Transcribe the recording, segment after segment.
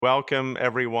welcome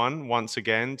everyone once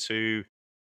again to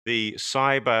the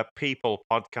Cyber People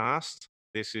podcast.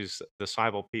 This is the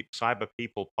Cyber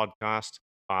People podcast,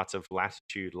 part of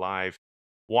Latitude Live.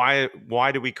 Why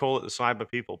do we call it the Cyber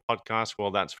People podcast?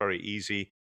 Well, that's very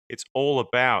easy. It's all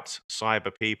about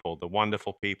cyber people, the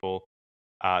wonderful people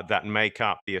that make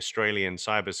up the Australian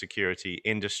cybersecurity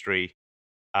industry.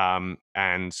 And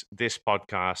this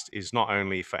podcast is not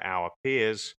only for our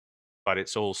peers, but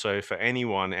it's also for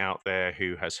anyone out there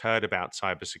who has heard about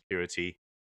cybersecurity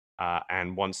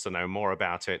and wants to know more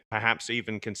about it, perhaps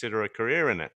even consider a career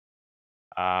in it.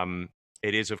 Um,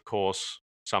 it is, of course,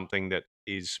 something that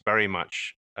is very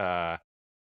much all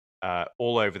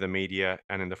over the media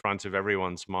and in the front of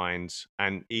everyone's minds,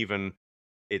 and even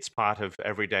it's part of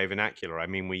everyday vernacular. I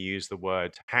mean, we use the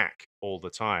word hack all the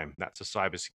time. That's a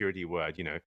cybersecurity word,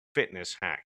 fitness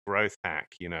hack, growth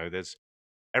hack. There's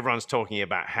everyone's talking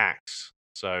about hacks.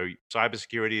 So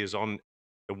cybersecurity is on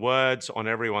the words on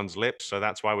everyone's lips. So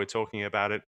that's why we're talking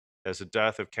about it. There's a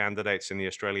dearth of candidates in the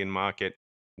Australian market.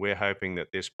 We're hoping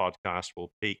that this podcast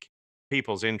will pique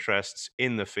people's interests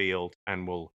in the field and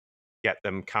will get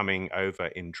them coming over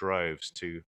in droves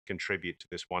to contribute to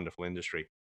this wonderful industry.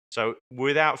 So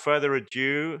without further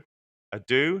ado, I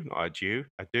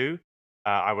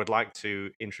would like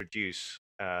to introduce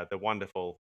the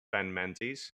wonderful Ben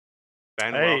Menzies.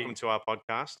 Ben, welcome Hey, to our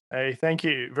podcast. hey, thank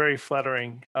you. Very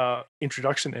flattering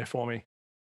introduction there for me.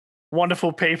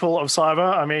 Wonderful people of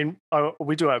cyber. I mean,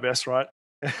 we do our best, right?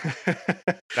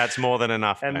 That's more than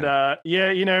enough, And Ben.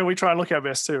 yeah, we try and look our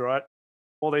best too, right?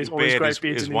 Your All these beard great is,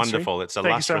 beards is in the industry. wonderful. It's a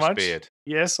Thank you so lustrous much. beard.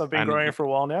 Yes, I've been And growing it for a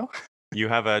while now. you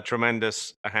have a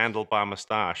tremendous handlebar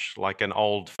mustache, like an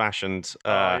old-fashioned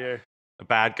Oh yeah,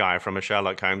 bad guy from a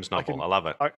Sherlock Holmes I novel. can I love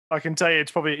it. I can tell you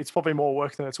it's probably more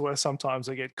work than it's worth. Sometimes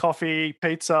I get coffee,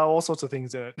 pizza, all sorts of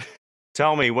things in it.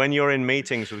 Tell me, when you're in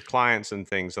meetings with clients and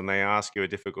things and they ask you a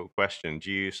difficult question,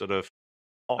 do you sort of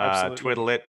Oh, absolutely. twiddle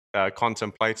it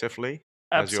contemplatively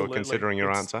as you're Absolutely. considering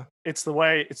your answer? It's the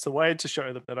way to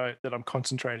show them that I'm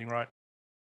concentrating, right?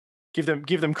 Give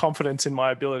them confidence in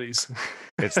my abilities.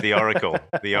 It's the oracle.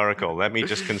 The oracle. Let me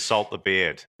just consult the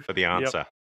beard for the Yep, answer.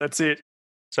 that's it.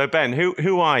 So Ben,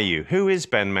 who are you? Who is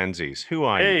Ben Menzies? Who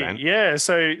are you, Hey, Ben? yeah.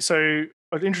 So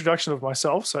an introduction of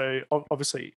myself. So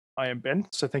obviously I am Ben.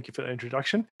 So thank you for the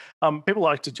introduction. People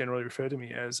like to generally refer to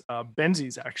me as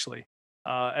Benzies, actually.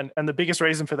 And the biggest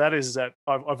reason for that is that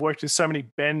I've worked with so many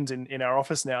Bens in our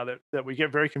office now that we get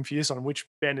very confused on which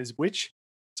Ben is which.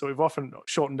 So we've often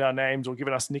shortened our names or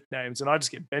given us nicknames, and I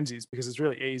just get Benzies because it's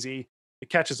really easy. It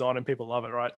catches on and people love it,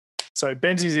 right? So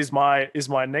Benzies is my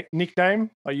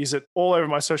nickname. I use it all over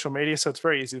my social media, so it's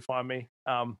very easy to find me.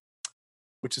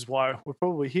 Which is why we're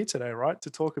probably here today, right?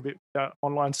 To talk a bit about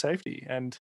online safety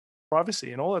and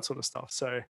privacy and all that sort of stuff.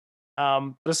 So,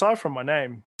 but aside from my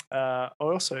name, I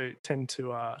also tend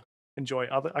to enjoy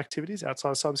other activities outside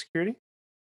of cybersecurity.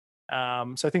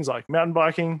 So things like mountain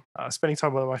biking, spending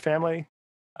time with my family.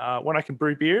 When I can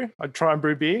brew beer, I try and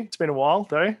brew beer. It's been a while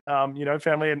though.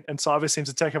 Family and cyber seems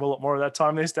to take up a lot more of that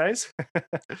time these days.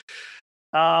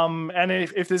 And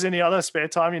if there's any other spare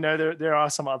time, there are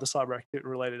some other cyber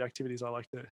related activities I like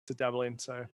to dabble in.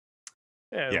 So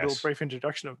yeah, a little Yes. brief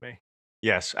introduction of me.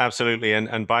 Yes, absolutely.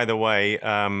 And by the way,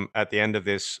 at the end of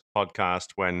this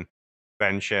podcast, when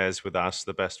Ben shares with us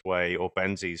the best way, or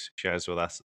Benzies shares with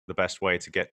us the best way to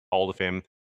get hold of him,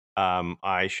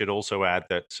 I should also add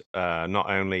that not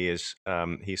only is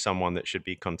he someone that should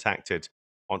be contacted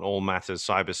on all matters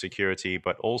cybersecurity,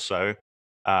 but also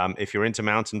if you're into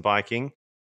mountain biking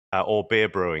or beer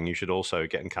brewing, you should also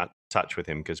get in touch with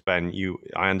him because Ben,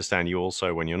 I understand you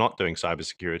also, when you're not doing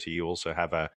cybersecurity, you also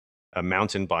have a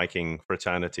mountain biking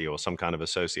fraternity or some kind of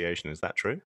association. Is that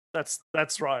true?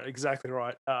 That's right, exactly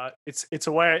right. It's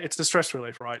a way, it's the stress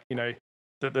relief, right?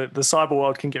 The cyber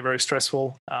world can get very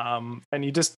stressful, and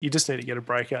you just need to get a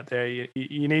break out there.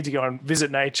 You need to go and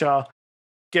visit nature,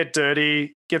 get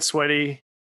dirty, get sweaty,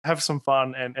 have some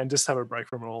fun, and just have a break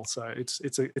from it all. So it's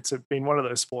been one of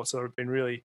those sports that I've been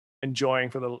really enjoying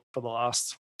for the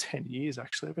last 10 years.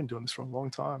 Actually, I've been doing this for a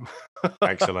long time.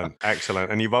 Excellent,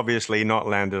 excellent. And you've obviously not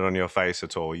landed on your face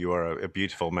at all. You are a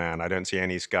beautiful man. I don't see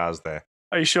any scars there.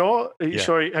 Are you sure? Are you Yeah,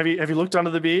 sure? Have you looked under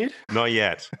the beard? not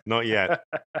yet, not yet,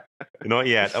 not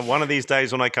yet. And one of these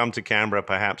days when I come to Canberra,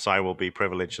 perhaps I will be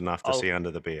privileged enough to I'll see under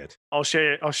the beard. I'll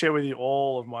share with you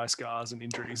all of my scars and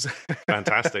injuries.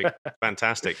 Fantastic,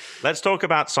 fantastic. Let's talk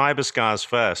about cyber scars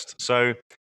first. So,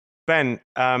 Ben,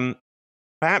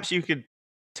 perhaps you could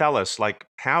tell us, like,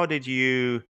 what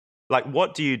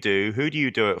do you do? Who do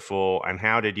you do it for? And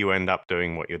how did you end up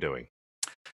doing what you're doing?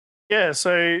 Yeah,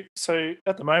 so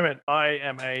at the moment I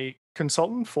am a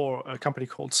consultant for a company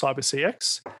called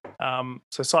CyberCX.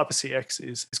 So CyberCX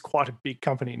is quite a big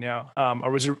company now. I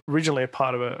was originally a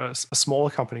part of a smaller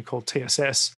company called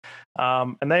TSS,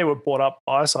 and they were bought up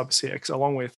by CyberCX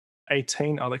along with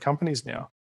 18 other companies now.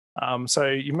 So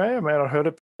you may or may not have heard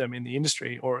of them in the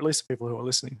industry, or at least the people who are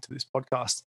listening to this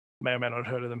podcast may or may not have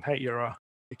heard of them. Hey, your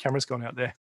camera's gone out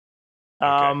there.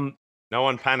 Okay. No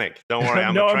one panic. Don't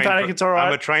worry. No one panic. It's all right.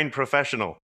 I'm a trained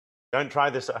professional. Don't try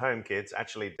this at home, kids.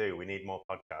 Actually do. We need more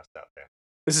podcasts out there.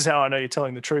 This is how I know you're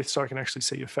telling the truth, so I can actually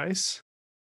see your face.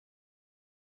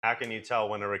 How can you tell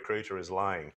when a recruiter is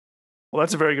lying? Well,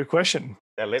 that's a very good question.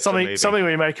 Their lips are moving. Something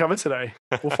we may cover today.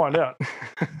 We'll find out.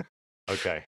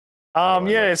 Okay.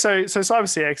 Yeah. So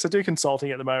CyberCX, I do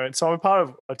consulting at the moment. So I'm a part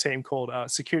of a team called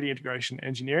Security Integration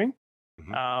Engineering.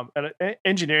 And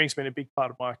engineering's been a big part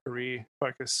of my career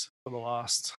focus for the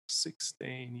last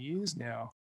 16 years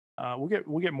now. We'll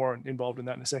get more involved in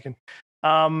that in a second.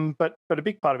 But a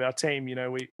big part of our team,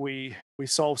 we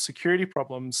solve security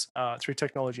problems through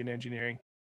technology and engineering,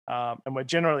 and we're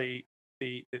generally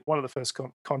one of the first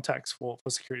contacts for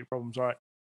security problems. Right,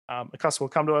 a customer will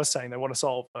come to us saying they want to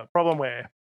solve a problem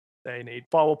where they need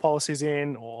firewall policies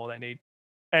in, or they need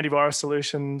antivirus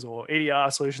solutions or EDR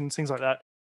solutions, things like that.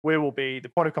 We will be the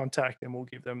point of contact, and we'll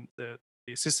give them the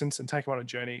assistance and take them on a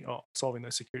journey of solving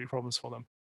those security problems for them.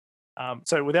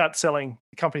 So without selling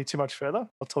the company too much further,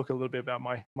 I'll talk a little bit about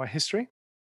my history.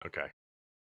 Okay.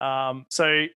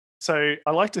 So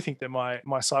I like to think that my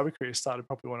cyber career started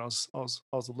probably when I was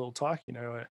a little tyke.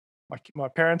 My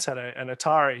parents had an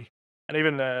Atari and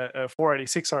even a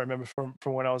 486. I remember from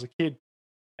when I was a kid,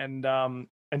 and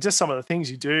just some of the things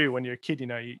you do when you're a kid.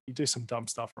 You do some dumb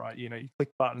stuff, right? You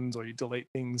click buttons or you delete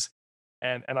things,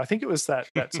 and I think it was that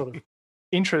sort of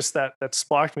interest that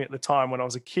spiked me at the time when I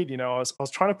was a kid. I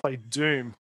was trying to play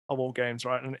Doom of all games,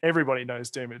 right? And everybody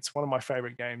knows Doom. It's one of my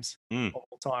favorite games of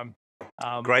all time.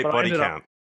 Great body count.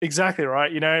 Exactly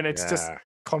right. And it's just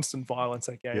constant violence,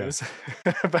 that game is.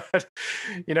 But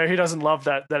who doesn't love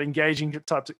that engaging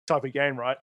type of game,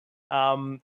 right?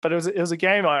 But it was a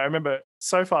game I remember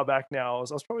so far back now. I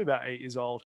was probably about 8 years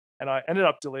old, and I ended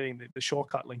up deleting the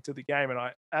shortcut link to the game, and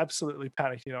I absolutely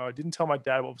panicked. I didn't tell my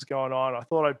dad what was going on. I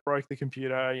thought I broke the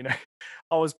computer.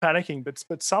 I was panicking,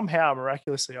 but somehow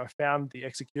miraculously I found the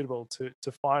executable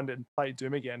to find and play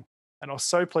Doom again, and I was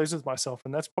so pleased with myself.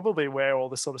 And that's probably where all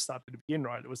this sort of started to begin.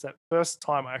 Right, it was that first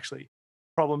time I actually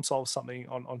problem solved something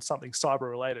on something cyber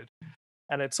related,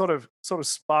 and it sort of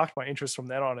sparked my interest from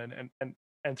then on.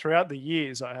 And throughout the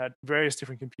years, I had various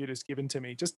different computers given to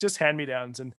me, just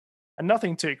hand-me-downs, and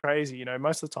nothing too crazy.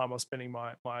 Most of the time I was spending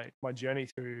my journey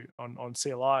through on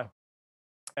CLI,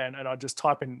 and I'd just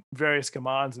type in various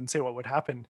commands and see what would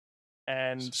happen.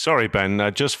 And sorry,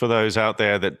 Ben, just for those out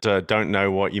there that don't know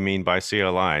what you mean by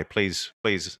CLI, please.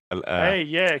 Command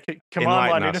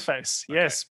line interface. Okay.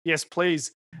 Yes,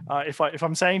 please. If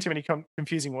I'm saying too many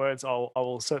confusing words, I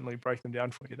will certainly break them down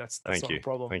for you. That's not a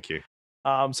problem. Thank you.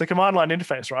 So command line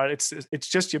interface, right? It's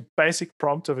just your basic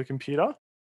prompt of a computer.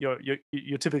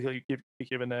 You're typically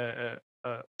given a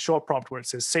short prompt where it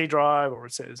says C drive or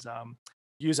it says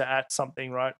user at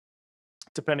something, right?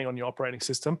 Depending on your operating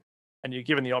system, and you're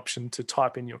given the option to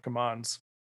type in your commands.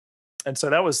 And so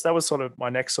that was sort of my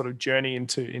next sort of journey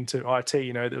into IT.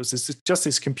 There was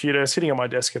this computer sitting on my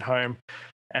desk at home,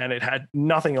 and it had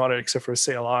nothing on it except for a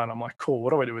CLI. And I'm like, cool, what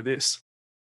do I do with this?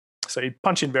 So you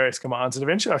punch in various commands, and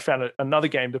eventually I found another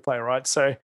game to play, right?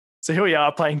 So here we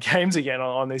are playing games again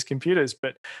on these computers.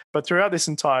 But throughout this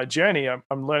entire journey,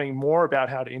 I'm learning more about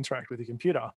how to interact with the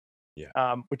computer,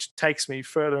 which takes me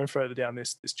further and further down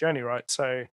this journey, right?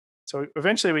 So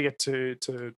eventually we get to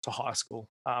high school,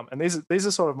 and these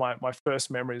are sort of my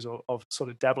first memories of sort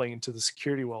of dabbling into the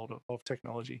security world of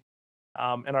technology.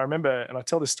 And I remember, and I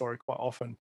tell this story quite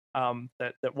often,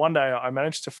 that one day I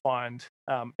managed to find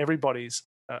everybody's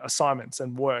assignments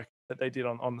and work that they did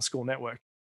on the school network,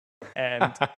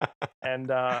 and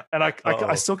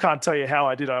I still can't tell you how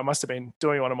I did it. I must have been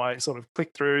doing one of my sort of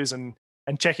click throughs and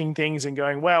checking things and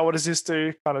going, wow, what does this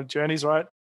do? Kind of journeys, right?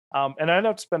 And I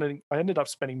ended up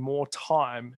spending more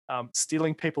time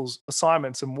stealing people's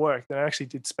assignments and work than I actually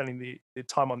did spending the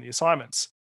time on the assignments.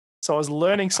 So I was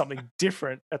learning something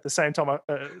different at the same time.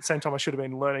 I should have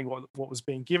been learning what was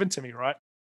being given to me, right?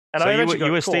 And so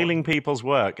you were stealing people's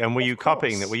work, and were you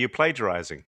copying that? Were you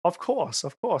plagiarizing? Of course,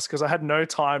 because I had no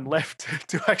time left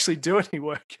to actually do any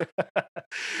work.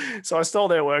 So I stole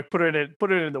their work, put it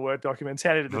in the Word documents,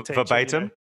 handed it to the teacher.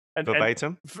 Verbatim?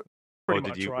 Verbatim? Or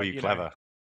were you clever?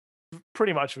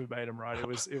 Pretty much verbatim, right? It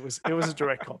was a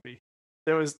direct copy.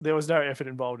 There was no effort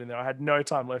involved in there. I had no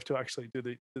time left to actually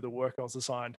do the work I was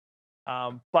assigned.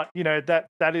 But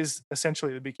that is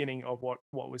essentially the beginning of what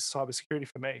was cybersecurity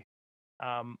for me.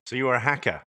 So you were a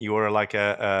hacker. You were like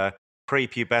a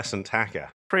prepubescent hacker.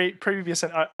 Previous,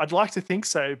 I'd like to think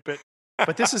so,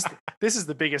 but this is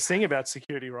the biggest thing about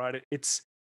security, right? It's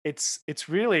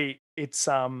really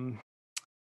trying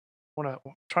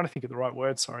to think of the right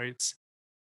word. Sorry,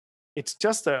 it's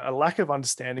just a lack of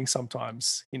understanding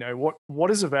sometimes.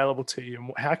 What is available to you,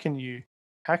 and how can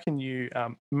you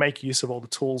make use of all the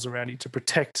tools around you to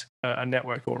protect a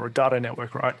network or a data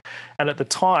network, right? And at the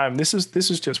time, this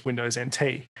is just Windows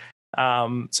NT.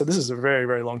 So this is a very,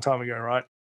 very long time ago, right?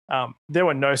 There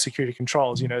were no security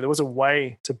controls. There was a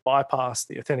way to bypass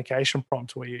the authentication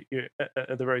prompt where you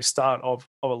at the very start of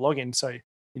a login. So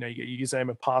you get your username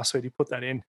and password, you put that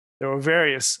in. There were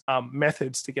various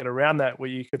methods to get around that, where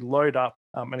you could load up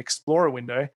an Explorer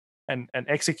window and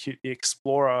execute the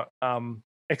Explorer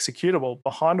executable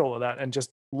behind all of that, and just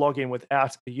log in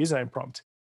without a username prompt.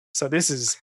 So this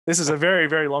is a very,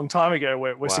 very long time ago,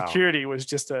 where Wow. security was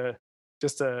just a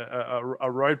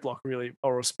roadblock, really,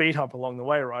 or a speed hump along the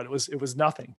way, right? It was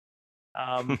nothing.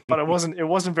 But it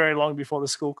wasn't very long before the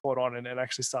school caught on and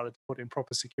actually started to put in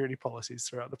proper security policies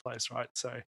throughout the place, right?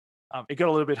 So it got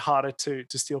a little bit harder to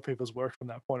steal people's work from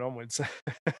that point onwards.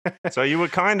 So you were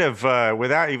kind of,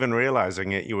 without even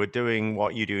realizing it, you were doing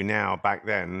what you do now back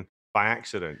then by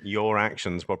accident. Your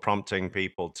actions were prompting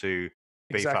people to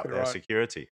beef up their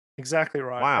security. Exactly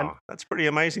right. Wow, that's pretty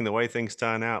amazing the way things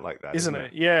turn out like that, isn't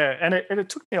it? Yeah, and it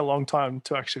took me a long time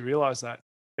to actually realize that.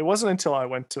 It wasn't until I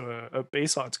went to a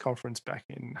B-Sides conference back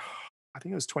in, I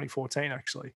think it was 2014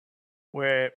 actually,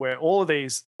 where all of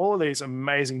these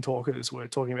amazing talkers were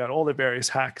talking about all the various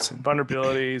hacks and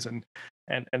vulnerabilities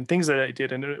and things that they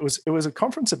did. And it was a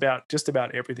conference about just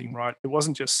about everything, right? It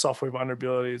wasn't just software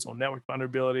vulnerabilities or network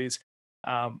vulnerabilities.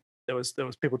 There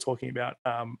was people talking about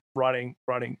writing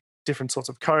different sorts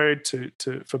of code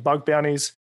for bug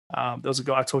bounties. There was a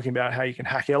guy talking about how you can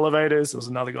hack elevators. There was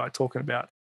another guy talking about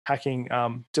hacking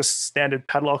just standard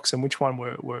padlocks and which one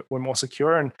were more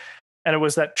secure. And it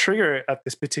was that trigger at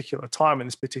this particular time in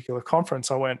this particular conference.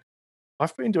 I went,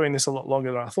 I've been doing this a lot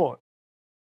longer than I thought,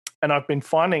 and I've been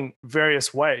finding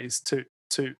various ways to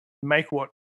make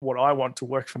what I want to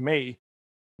work for me,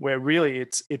 where really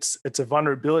it's a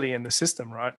vulnerability in the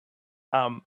system, right?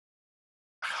 I'm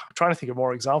trying to think of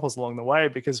more examples along the way,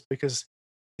 because you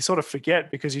sort of forget,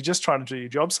 because you're just trying to do your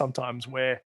job sometimes,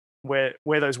 where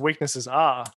those weaknesses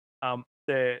are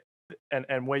there,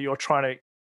 and where you're trying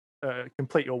to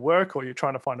complete your work, or you're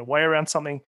trying to find a way around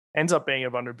something, ends up being a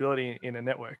vulnerability in a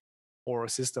network or a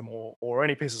system or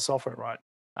any piece of software, right?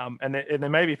 And there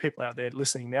may be people out there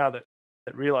listening now that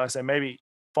realize they may be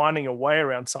finding a way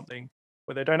around something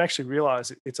where they don't actually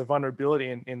realize it's a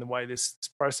vulnerability in the way this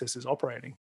process is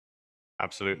operating.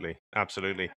 Absolutely.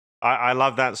 I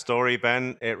love that story,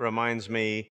 Ben. It reminds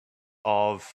me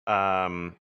of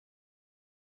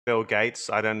Bill Gates.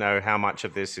 I don't know how much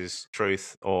of this is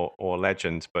truth or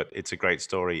legend, but it's a great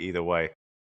story either way.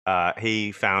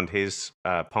 He found his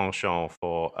penchant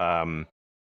for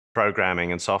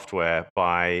programming and software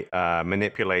by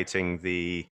manipulating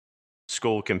the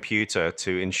school computer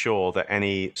to ensure that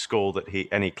any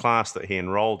class that he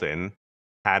enrolled in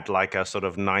had like a sort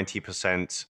of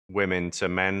 90% women to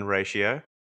men ratio.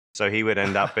 So he would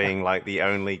end up being like the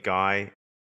only guy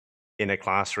in a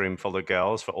classroom full of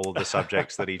girls for all of the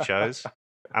subjects that he chose.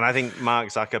 And I think Mark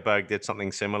Zuckerberg did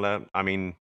something similar. I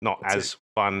mean, not as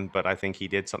fun, but I think he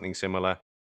did something similar,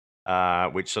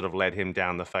 which sort of led him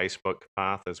down the Facebook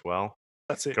path as well.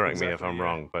 That's it. Correct me if I'm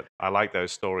wrong, but I like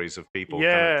those stories of people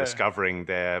kind of discovering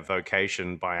their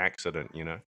vocation by accident,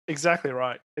 Exactly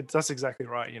right. That's exactly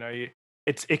right.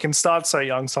 It can start so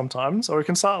young sometimes, or it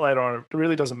can start later on. It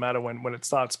really doesn't matter when it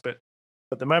starts, but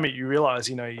the moment you realize,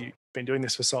 you've been doing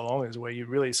this for so long, is where you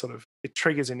really sort of, it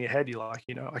triggers in your head. You're like,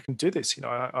 I can do this.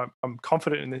 I'm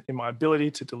confident in my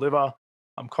ability to deliver.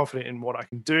 I'm confident in what I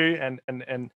can do, and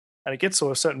it gets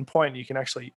to a certain point, you can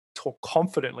actually talk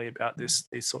confidently about these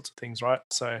sorts of things, right?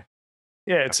 So,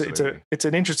 yeah, it's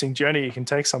an interesting journey you can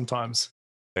take sometimes.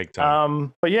 Big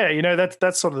time. But yeah,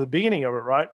 that's sort of the beginning of it,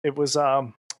 right? It was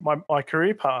my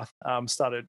career path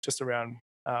started just around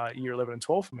year 11 and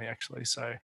 12 for me, actually.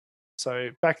 So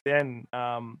back then,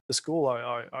 the school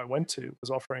I went to was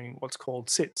offering what's called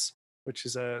SITS, which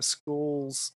is a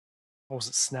school's, what was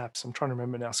it, SNAPS? I'm trying to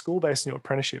remember now. School-based new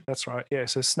apprenticeship. That's right. Yeah,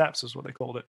 so SNAPS is what they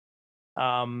called it.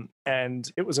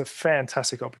 And it was a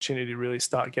fantastic opportunity to really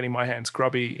start getting my hands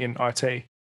grubby in IT,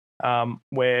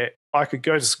 where I could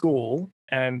go to school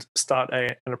and start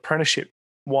an apprenticeship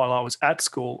while I was at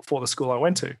school for the school I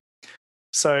went to.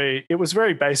 So it was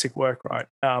very basic work, right?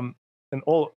 and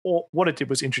all what it did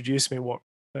was introduce me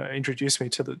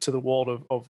to the world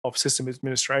of system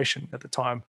administration at the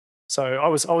time. So I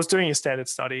was doing a standard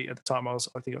study at the time. I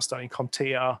think I was studying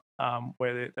CompTIA,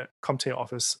 where the CompTIA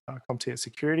offers CompTIA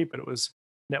security, but it was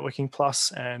networking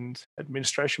plus and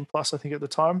administration plus, I think, at the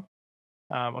time.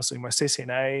 I was doing my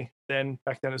CCNA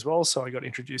back then as well, so I got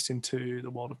introduced into the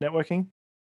world of networking.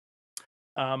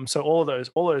 So all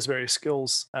those various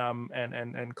skills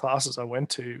and classes I went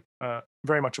to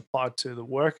very much applied to the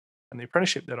work and the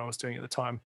apprenticeship that I was doing at the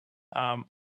time.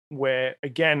 Where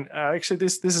again, actually,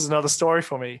 this is another story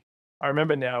for me. I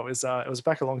remember now it was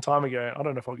back a long time ago. I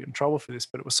don't know if I'll get in trouble for this,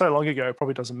 but it was so long ago, it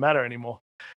probably doesn't matter anymore.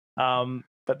 But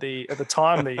at the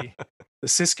time the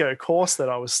Cisco course that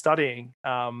I was studying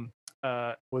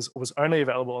was only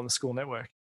available on the school network.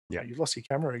 Yeah. You've lost your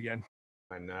camera again.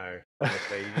 I know.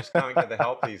 Honestly, you just can't get the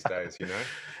help these days, you know?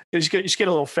 You just get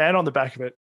a little fan on the back of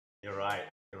it. You're right.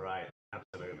 You're right.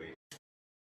 Absolutely.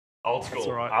 Old school.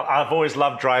 All right. I've always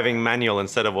loved driving manual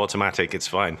instead of automatic. It's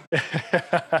fine.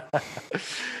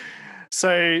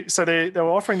 So they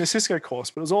were offering the Cisco course,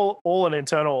 but it was all an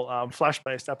internal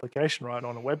Flash-based application, right,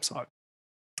 on a website.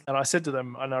 And I said to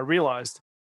them, and I realized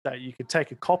that you could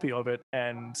take a copy of it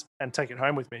and take it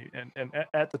home with me. And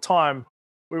at the time,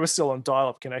 we were still on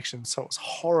dial-up connections, so it was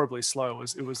horribly slow.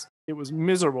 It was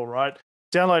miserable, right?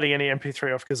 Downloading any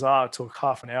MP3 off Kazaa took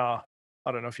half an hour.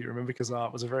 I don't know if you remember Kazaa.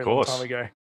 It was a very long time ago.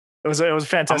 It was a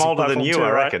fantastic. I'm older than you, too,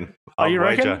 I right? reckon. Oh, you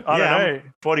reckon? I don't know.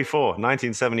 I'm 44,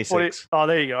 1976. Oh,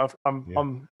 there you go.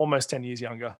 I'm almost 10 years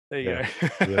younger. There you go.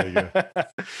 There you go.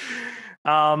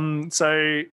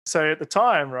 So at the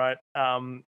time, right,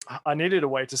 I needed a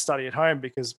way to study at home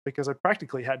because I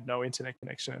practically had no internet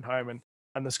connection at home,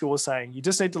 and the school was saying you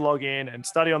just need to log in and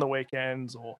study on the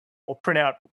weekends or print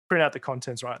out the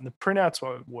contents, right? And the printouts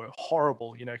were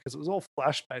horrible, because it was all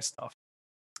Flash-based stuff.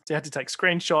 So you had to take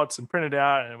screenshots and print it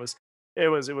out, and it was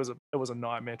a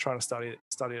nightmare trying to study it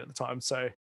at the time. So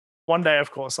one day,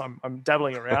 of course, I'm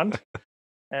dabbling around,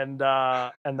 and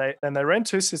they ran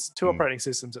two operating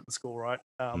systems at the school, right?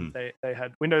 They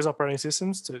had Windows operating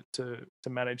systems to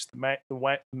manage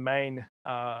the main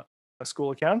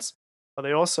school accounts, but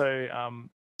they also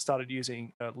started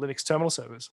using Linux terminal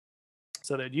servers.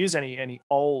 So they'd use any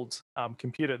old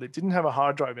computer that didn't have a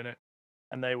hard drive in it,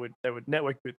 and they would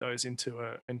network boot those into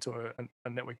a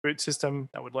network boot system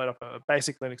that would load up a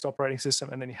basic Linux operating system,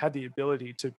 and then you had the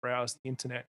ability to browse the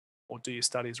internet or do your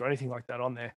studies or anything like that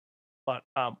on there. But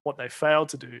what they failed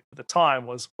to do at the time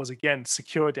was again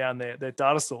secure down their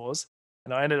data stores,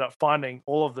 and I ended up finding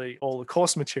all the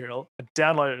course material, and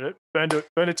downloaded it, burned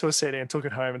it to a CD, and took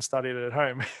it home and studied it at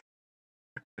home.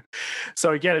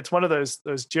 So again, it's one of those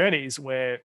journeys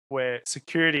where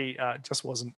security just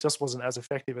wasn't as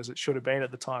effective as it should have been at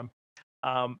the time,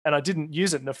 and I didn't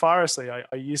use it nefariously.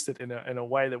 I used it in a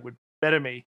way that would better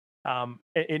me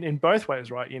in both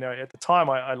ways, right? At the time,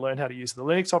 I learned how to use the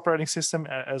Linux operating system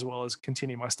as well as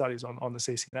continue my studies on the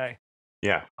CCNA.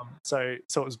 Yeah. So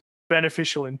it was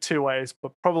beneficial in two ways,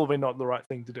 but probably not the right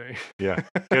thing to do. Yeah.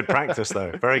 Good practice,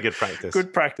 though. Very good practice.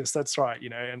 Good practice. That's right.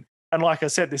 And like I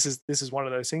said, this is one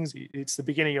of those things. It's the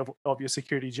beginning of your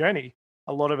security journey.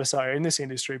 A lot of us are in this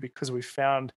industry because we've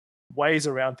found ways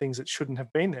around things that shouldn't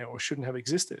have been there or shouldn't have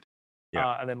existed.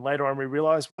 Yeah. And then later on, we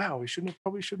realize, wow, we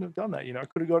probably shouldn't have done that. I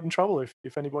could have got in trouble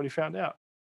if anybody found out.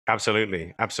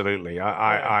 Absolutely.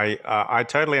 I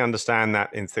totally understand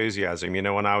that enthusiasm.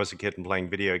 When I was a kid and playing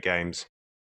video games,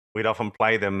 we'd often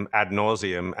play them ad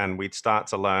nauseum, and we'd start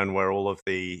to learn where all of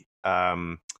the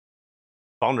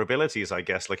vulnerabilities, I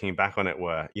guess, looking back on it,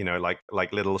 were.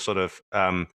 Like little sort of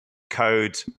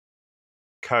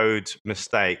code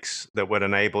mistakes that would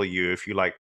enable you, if you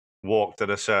walked at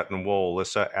a certain wall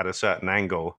at a certain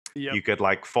angle, you could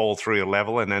fall through a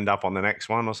level and end up on the next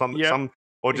one or something.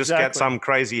 Or just get some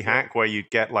crazy hack where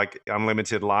you'd get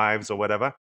unlimited lives or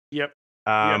whatever.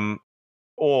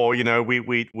 Or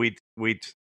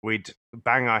we'd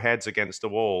bang our heads against a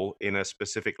wall in a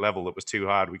specific level that was too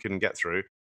hard, we couldn't get through.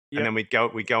 And then we'd go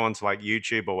onto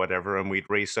YouTube or whatever, and we'd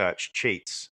research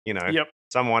cheats.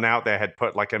 Someone out there had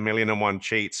put 1,000,001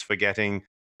 cheats for getting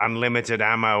unlimited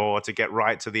ammo or to get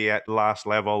right to the last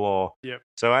level.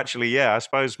 So actually, I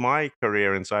suppose my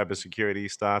career in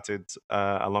cybersecurity started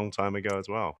a long time ago as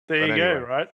well. There you go,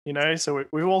 right? So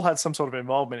we've all had some sort of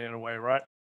involvement in a way, right?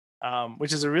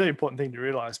 Which is a really important thing to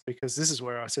realize, because this is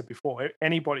where I said before,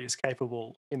 anybody is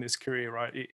capable in this career,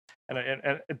 right?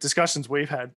 And discussions we've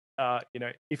had,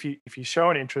 if you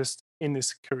show an interest in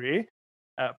this career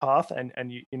path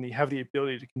and you have the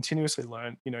ability to continuously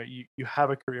learn, you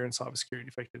have a career in cybersecurity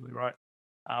effectively, right?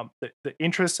 The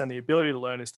interest and the ability to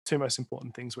learn is the two most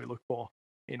important things we look for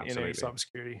in any Absolutely.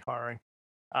 cybersecurity hiring.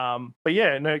 But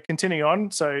yeah, no, continuing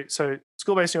on. So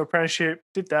school-based apprenticeship,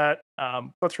 did that,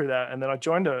 got through that, and then I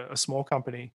joined a small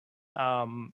company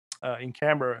um, in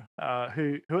Canberra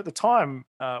who at the time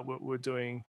were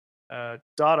doing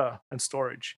data and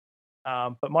storage.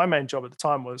 But my main job at the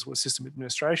time was system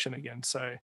administration again.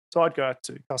 So I'd go out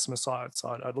to customer sites,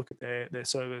 I'd look at their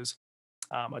servers,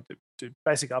 I'd do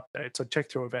basic updates, I'd check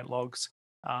through event logs,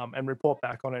 and report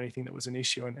back on anything that was an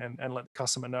issue and let the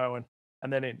customer know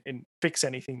and then in fix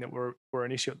anything that were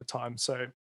an issue at the time. So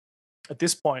at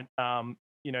this point,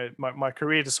 my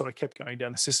career just sort of kept going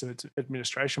down the system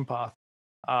administration path.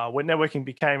 When networking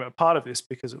became a part of this,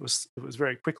 because it was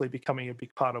very quickly becoming a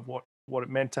big part of what it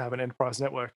meant to have an enterprise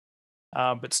network.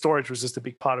 But storage was just a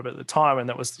big part of it at the time, and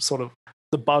that was sort of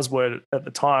the buzzword at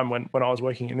the time when I was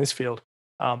working in this field.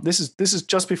 This is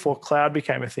just before cloud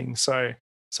became a thing. So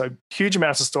huge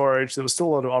amounts of storage. There was still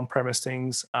a lot of on-premise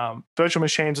things. Virtual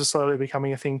machines are slowly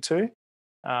becoming a thing too.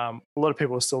 A lot of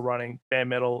people are still running bare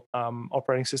metal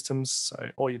operating systems. So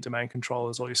all your domain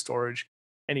controllers, all your storage,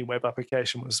 any web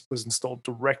application was installed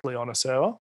directly on a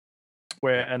server.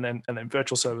 Yeah. And then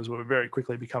virtual servers were very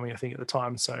quickly becoming a thing at the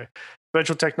time. So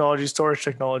virtual technology, storage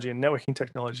technology, and networking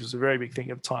technology was a very big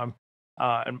thing at the time.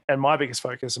 And my biggest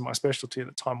focus and my specialty at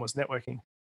the time was networking.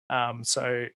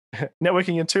 So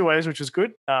networking in two ways, which was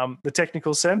good: the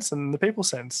technical sense and the people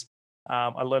sense.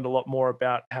 I learned a lot more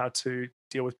about how to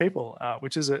deal with people,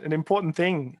 which is an important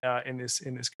thing in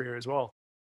this career as well,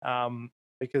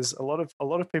 because a lot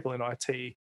of people in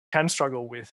IT can struggle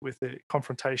with the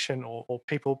confrontation or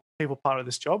people part of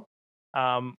this job,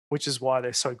 which is why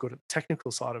they're so good at the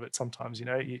technical side of it. Sometimes you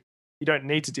don't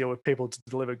need to deal with people to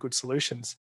deliver good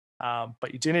solutions,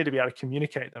 but you do need to be able to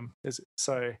communicate them.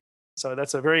 So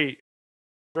that's a very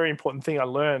very important thing I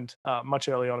learned much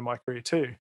early on in my career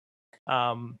too.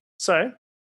 So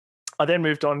I then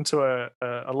moved on to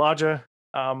a larger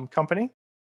company,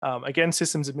 again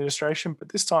systems administration, but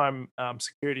this time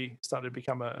security started to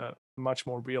become a much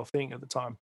more real thing at the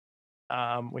time.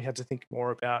 We had to think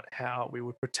more about how we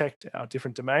would protect our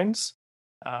different domains,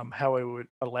 how we would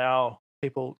allow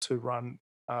people to run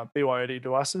BYOD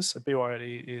devices. So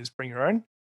BYOD is bring your own.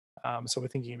 So we're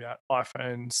thinking about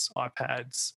iPhones,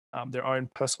 iPads, their own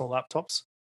personal laptops,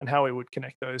 and how we would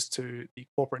connect those to the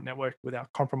corporate network without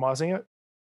compromising it.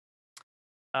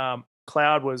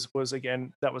 Cloud was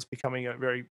again, that was becoming a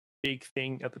very big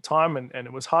thing at the time, and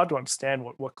it was hard to understand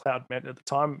what cloud meant at the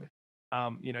time.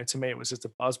 To me, it was just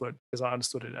a buzzword because I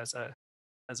understood it as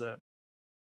a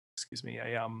excuse me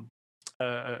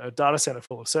a data center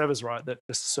full of servers, right? That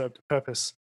just served a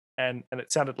purpose, and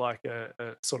it sounded like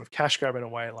a sort of cash grab in a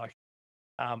way, like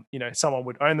someone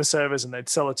would own the servers and they'd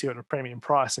sell it to you at a premium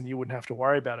price, and you wouldn't have to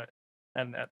worry about it.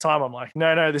 And at the time, I'm like,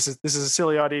 no, this is a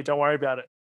silly idea. Don't worry about it.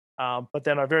 But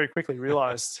then I very quickly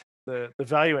realized the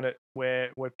value in it,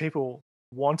 where people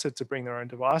wanted to bring their own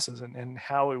devices and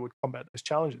how we would combat those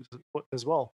challenges as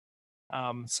well.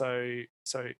 So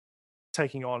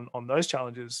taking on those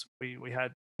challenges, we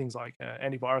had things like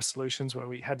antivirus solutions where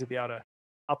we had to be able to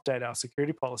update our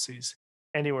security policies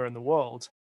anywhere in the world,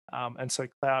 and so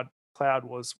cloud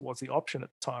was the option at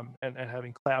the time, and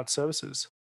having cloud services.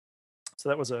 So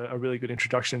that was a really good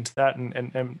introduction to that,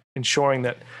 and ensuring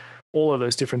that all of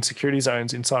those different security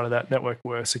zones inside of that network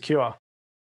were secure.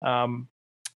 Um,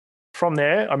 from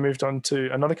there, I moved on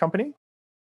to another company,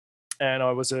 and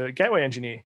I was a gateway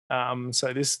engineer.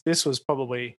 So this was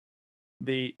probably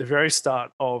the very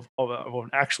start of an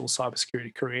actual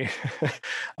cybersecurity career,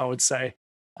 I would say,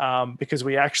 because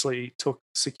we actually took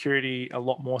security a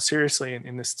lot more seriously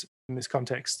in this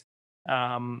context.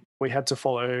 We had to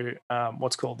follow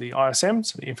what's called the ISM,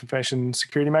 so the Information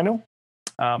Security Manual.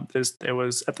 There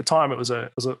was at the time it was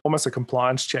almost a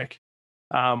compliance check,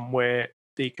 where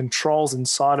the controls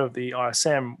inside of the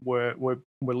ISM were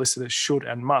listed as should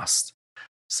and must.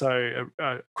 So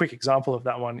a quick example of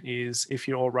that one is if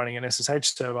you're running an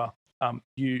SSH server,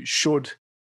 you should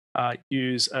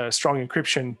use a strong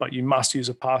encryption, but you must use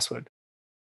a password.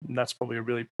 And that's probably a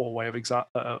really poor way of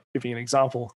giving an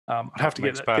example. I'd have to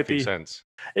Makes get perfect the. sense.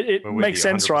 It We're with makes you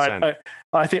sense, right?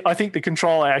 100%. I think the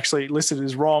control I actually listed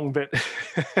is wrong, but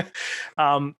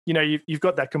you've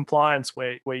got that compliance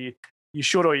where you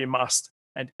should or you must,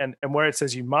 and where it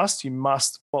says you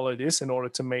must follow this in order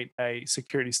to meet a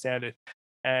security standard.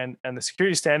 And the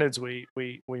security standards we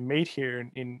meet here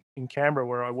in Canberra,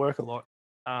 where I work a lot,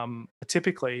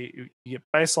 typically you get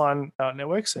baseline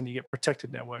networks and you get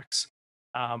protected networks.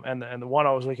 And the one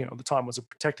I was looking at the time was a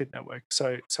protected network.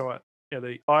 So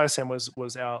the ISM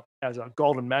was our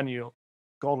golden manual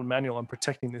on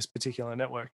protecting this particular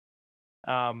network.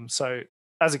 So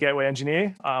as a gateway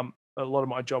engineer, a lot of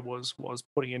my job was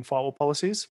putting in firewall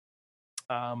policies,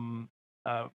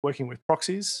 working with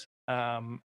proxies,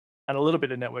 and a little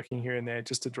bit of networking here and there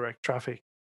just to direct traffic.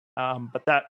 But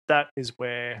that is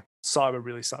where cyber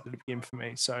really started to begin for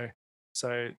me. So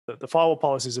the firewall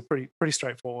policies are pretty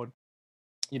straightforward.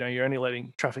 You're only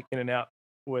letting traffic in and out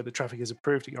where the traffic is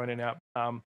approved to go in and out.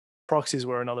 Proxies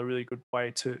were another really good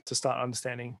way to start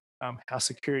understanding how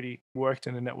security worked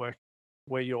in a network,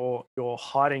 where you're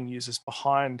hiding users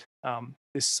behind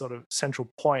this sort of central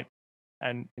point,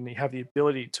 and you have the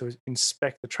ability to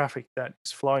inspect the traffic that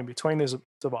is flowing between those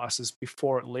devices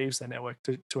before it leaves the network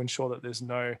to ensure that there's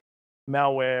no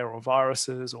malware or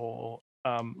viruses or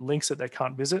links that they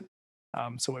can't visit.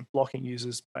 So we're blocking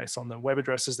users based on the web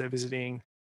addresses they're visiting.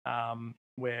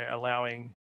 We're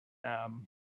allowing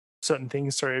certain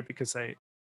things through because they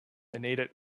need it.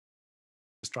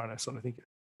 Just trying to sort of think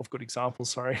of good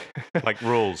examples. Sorry. Like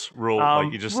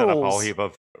like you just set up a whole rules. heap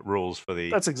of rules for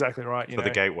the That's exactly right. the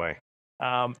gateway,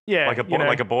 Yeah,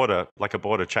 like a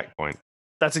border checkpoint.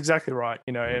 That's exactly right.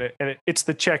 It's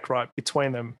the check right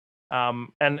between them.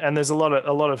 And there's a lot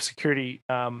of security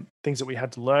things that we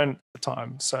had to learn at the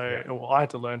time. So well, I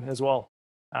had to learn as well.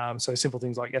 So simple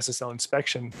things like SSL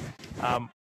inspection,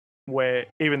 where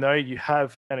even though you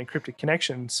have an encrypted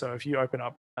connection, so if you open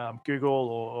up Google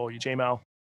or your Gmail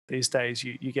these days,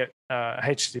 you get a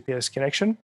HTTPS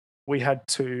connection. We had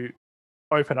to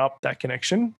open up that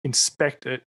connection, inspect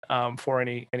it for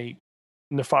any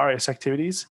nefarious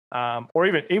activities, or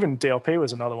even DLP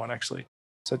was another one actually.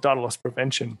 So data loss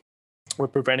prevention. We're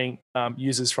preventing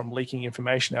users from leaking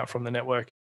information out from the network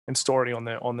and storing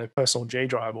it on their personal G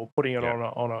drive or putting it on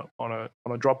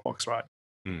a Dropbox, right?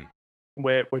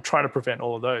 We're trying to prevent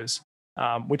all of those,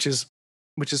 which is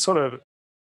sort of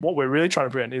what we're really trying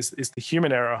to prevent is the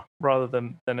human error rather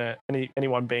than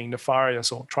anyone being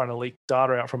nefarious or trying to leak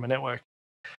data out from a network.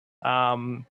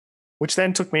 Which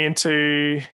then took me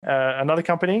into another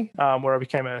company where I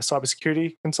became a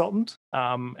cybersecurity consultant.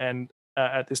 And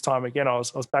at this time, again, I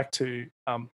was back to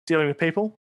dealing with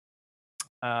people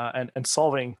and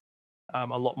solving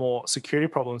a lot more security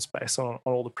problems based on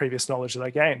all the previous knowledge that I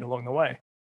gained along the way.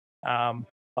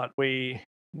 But we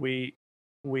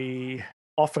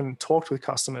often talked with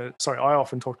customers. Sorry, I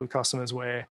often talked with customers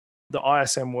where the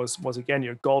ISM was again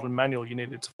your golden manual you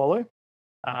needed to follow.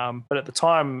 But at the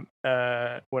time,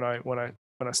 when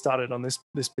I started on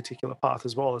this particular path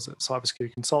as well as a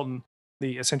cybersecurity consultant,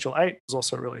 the Essential 8 was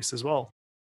also released as well.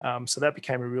 So that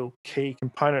became a real key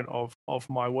component of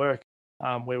my work,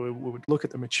 where we would look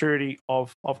at the maturity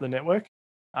of the network,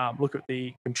 look at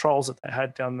the controls that they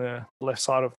had down the left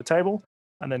side of the table,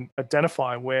 and then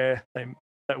identify where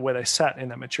they sat in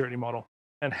that maturity model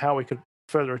and how we could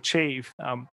further achieve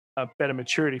a better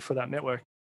maturity for that network.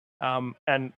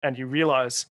 And you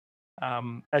realize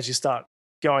as you start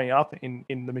going up in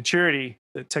the maturity,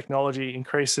 the technology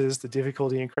increases, the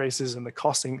difficulty increases, and the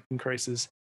costing increases.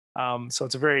 So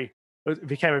it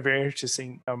became a very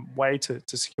interesting way to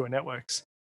secure networks.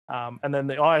 And then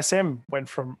the ISM went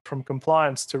from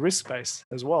compliance to risk-based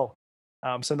as well.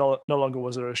 So no longer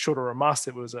was it a should or a must,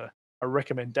 it was a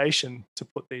recommendation to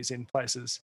put these in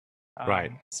places.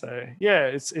 Right. So yeah,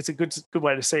 it's a good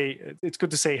way to see. It's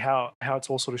good to see how it's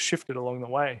all sort of shifted along the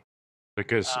way.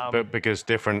 Because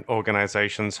different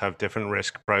organizations have different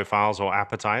risk profiles or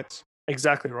appetites.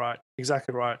 Exactly right.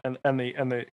 And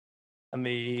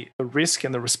the risk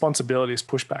and the responsibility is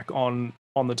pushed back on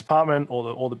the department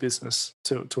or the business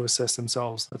to assess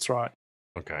themselves. That's right.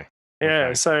 Okay. Yeah.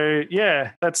 Okay. So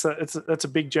yeah, that's a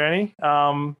big journey.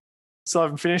 Still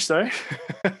haven't finished though.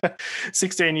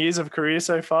 16 years of career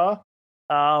so far.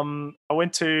 I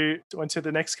went to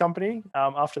the next company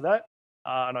after that,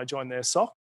 and I joined their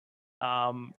SOC.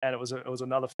 And it was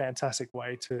another fantastic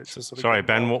way to sort of. Sorry,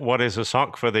 Ben. What is a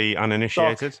SOC for the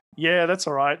uninitiated? SOC. Yeah, that's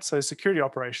all right. So Security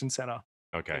Operations Center.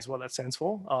 Okay. Is what that stands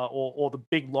for. Or the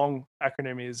big long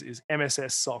acronym is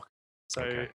MSS SOC. So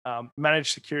okay.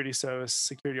 Managed Security Service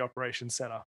Security Operations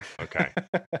Center. Okay.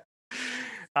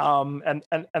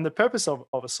 And the purpose of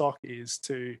a SOC is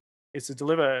to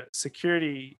deliver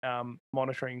security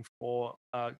monitoring for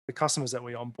the customers that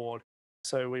we onboard.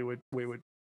 So we would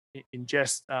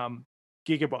ingest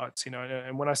gigabytes,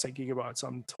 and when I say gigabytes,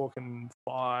 I'm talking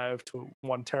 5 to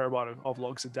 1 terabyte of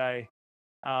logs a day.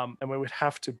 And we would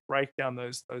have to break down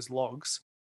those logs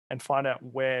and find out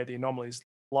where the anomalies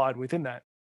lied within that.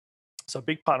 So a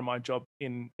big part of my job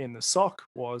in the SOC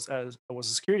was a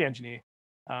security engineer.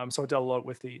 So I dealt a lot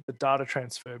with the data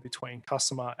transfer between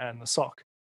customer and the SOC.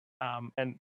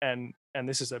 And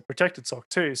this is a protected SOC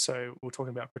too. So we're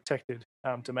talking about protected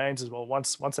domains as well.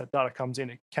 Once that data comes in,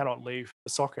 it cannot leave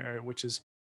the SOC area, which is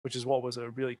which is what was a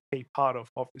really key part of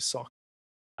this SOC.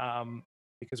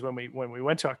 Because when we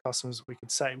went to our customers, we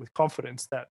could say with confidence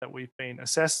that we've been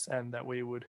assessed and that we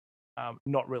would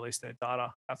not release their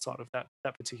data outside of that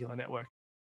particular network.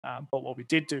 But what we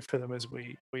did do for them is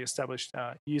we established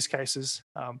use cases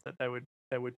that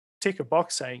they would tick a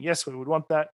box saying yes, we would want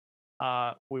that.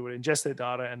 We would ingest their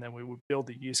data and then we would build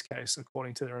the use case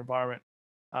according to their environment.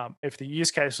 If the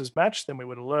use case was matched, then we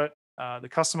would alert the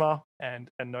customer and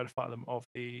notify them of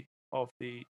the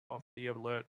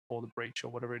alert or the breach or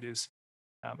whatever it is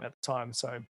at the time.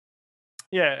 So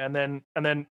yeah, and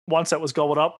then once that was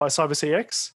gobbled up by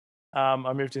CyberCX,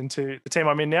 I moved into the team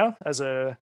I'm in now as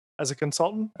a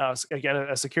consultant, again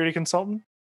a security consultant,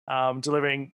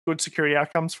 delivering good security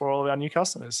outcomes for all of our new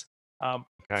customers.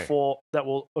 For that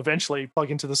will eventually plug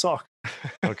into the SOC.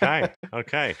 Okay.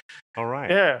 All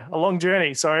right. Yeah, a long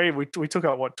journey. Sorry, we took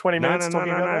up what 20 minutes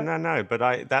talking about that? No.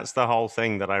 But that's the whole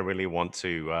thing that I really want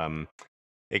to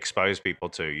expose people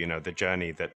to. You know, the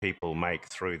journey that people make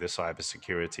through the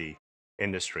cybersecurity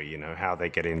industry. You know, how they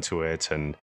get into it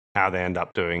and how they end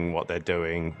up doing what they're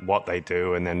doing, what they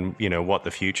do, and then what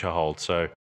the future holds. So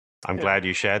I'm glad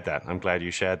you shared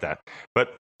that.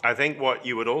 But I think what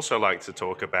you would also like to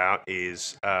talk about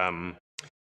is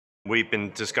we've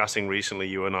been discussing recently,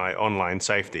 you and I, online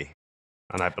safety.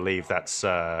 And I believe that's,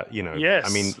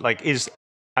 Yes.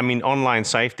 online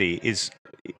safety is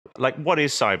like, what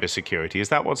is cybersecurity? Is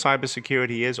that what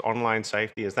cybersecurity is? Online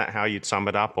safety? Is that how you'd sum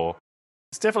it up? Or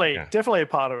it's definitely a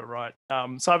part of it, right?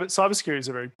 Cybersecurity is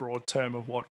a very broad term of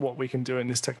what we can do in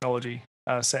this technology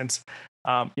sense.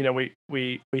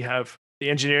 We have the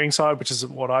engineering side, which is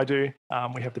what I do.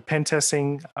 We have the pen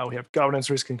testing. We have governance,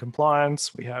 risk, and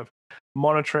compliance. We have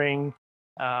monitoring.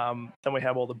 Then we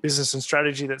have all the business and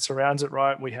strategy that surrounds it,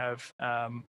 right? We have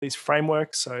these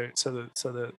frameworks. So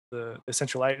the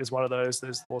Essential 8 is one of those.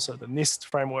 There's also the NIST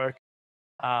framework.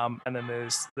 And then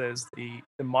there's the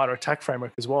MITRE ATT&CK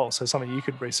framework as well. So something you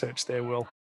could research there, Will.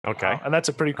 Okay. And that's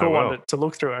a pretty cool one to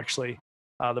look through, actually,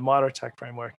 the MITRE ATT&CK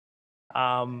framework.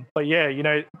 But yeah,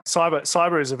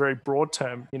 cyber is a very broad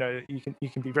term. You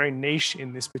can be very niche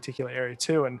in this particular area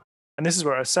too. And this is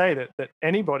where I say that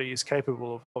anybody is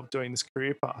capable of doing this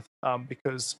career path,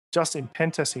 because just in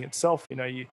pen testing itself,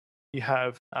 you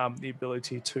have the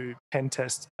ability to pen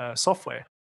test software,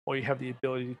 or you have the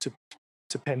ability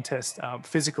to pen test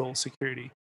physical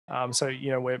security. So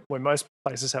where most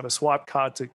places have a swipe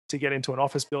card to get into an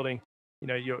office building,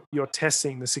 you're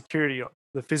testing the security,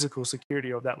 the physical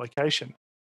security of that location.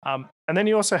 And then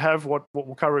you also have what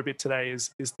we'll cover a bit today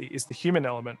is the human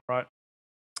element, right?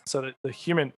 So the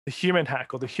human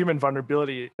hack, or the human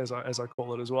vulnerability, as I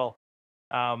call it as well.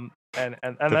 And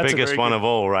the that's biggest one of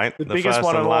all, right? The biggest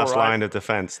first and last line of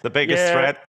defense. The biggest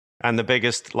threat and the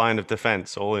biggest line of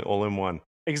defense, all in one.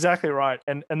 Exactly right.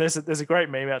 And there's a great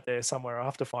meme out there somewhere. I'll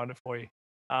have to find it for you.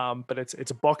 But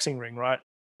it's a boxing ring, right?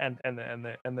 And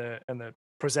the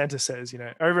presenter says,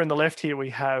 over in the left here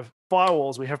we have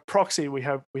firewalls, we have proxy, we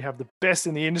have the best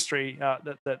in the industry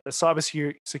that the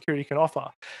cyber security can offer.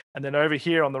 And then over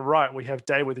here on the right we have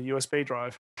Dave with a USB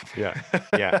drive. Yeah,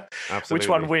 absolutely. Which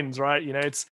one wins, right?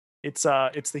 It's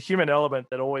the human element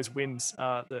that always wins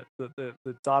the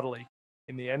data leak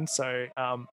in the end. So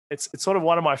it's sort of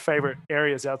one of my favorite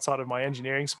areas outside of my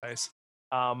engineering space.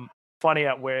 Finding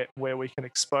out where we can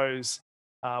expose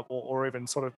or even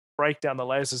sort of break down the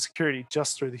layers of security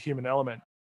just through the human element.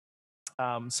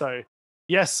 So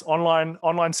yes,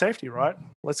 online safety, right?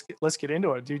 Let's get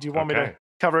into it. Do you want me to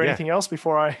cover anything else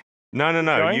before I? No.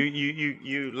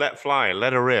 You let fly,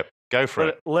 let her rip. Go for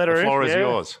it. Let her rip. The floor is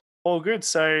yours. All good.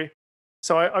 So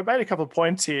I made a couple of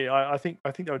points here. I think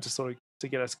they were just sort of to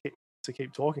get us to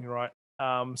keep talking, right?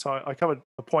 So I covered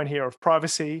a point here of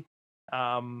privacy.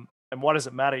 And why does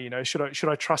it matter? Should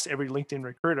I trust every LinkedIn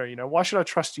recruiter? Why should I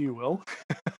trust you, Will?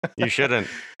 You shouldn't.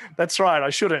 That's right. I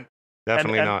shouldn't.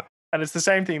 Definitely not. And it's the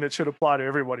same thing that should apply to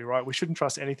everybody, right? We shouldn't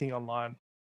trust anything online.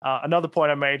 Another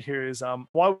point I made here is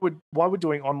why would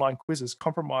doing online quizzes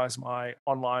compromise my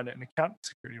online and account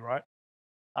security, right?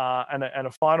 And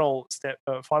a final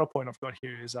point I've got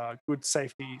here is good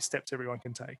safety steps everyone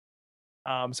can take.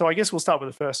 So I guess we'll start with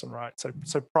the first one, right?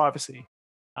 So privacy.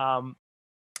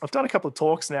 I've done a couple of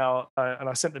talks now, and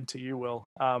I sent them to you, Will,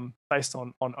 based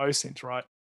on OSINT, right?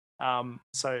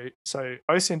 So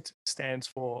OSINT stands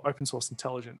for Open Source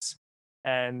Intelligence,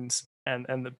 and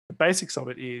the basics of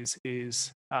it is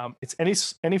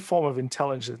it's any form of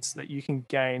intelligence that you can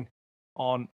gain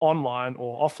online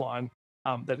or offline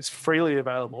that is freely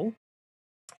available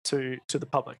to the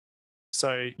public.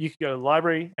 So you could go to the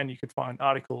library and you could find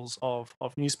articles of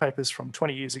newspapers from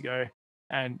 20 years ago,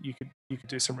 and you could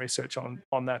do some research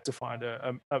on that to find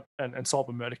and solve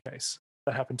a murder case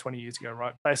that happened 20 years ago,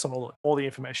 right? Based on all the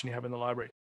information you have in the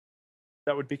library,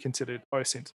 that would be considered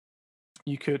OSINT.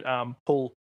 You could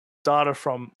pull data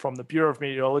from the Bureau of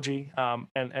Meteorology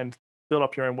and build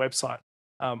up your own website.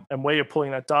 And where you're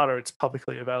pulling that data, it's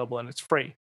publicly available and it's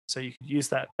free. So you could use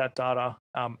that data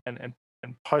and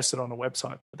post it on a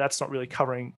website. But that's not really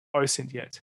covering OSINT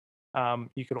yet.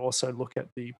 You could also look at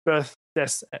the birth,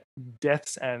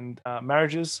 deaths and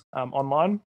marriages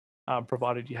online,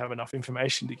 provided you have enough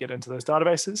information to get into those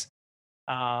databases.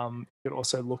 You could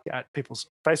also look at people's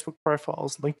Facebook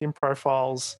profiles, LinkedIn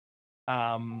profiles,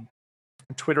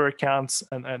 Twitter accounts,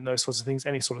 and those sorts of things,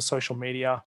 any sort of social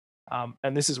media.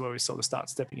 And this is where we sort of start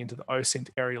stepping into the OSINT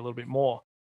area a little bit more.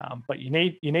 But you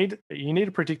need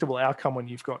a predictable outcome when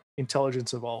you've got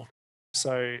intelligence involved.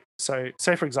 So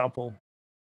say for example,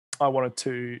 I wanted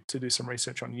to do some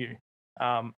research on you,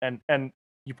 and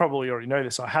you probably already know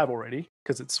this. I have already,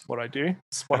 because it's what I do.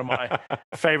 It's one of my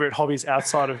favorite hobbies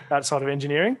outside of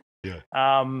engineering. Yeah.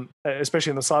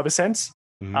 Especially in the cyber sense.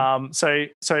 Mhm. So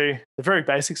the very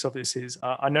basics of this is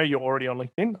I know you're already on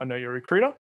LinkedIn. I know you're a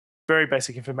recruiter. Very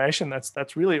basic information.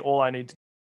 That's really all I need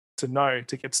to know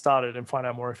to get started and find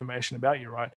out more information about you,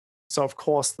 right? So of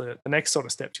course the next sort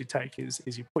of steps you take is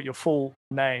you put your full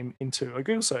name into a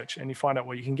Google search and you find out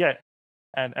what you can get.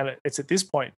 And it's at this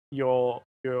point you're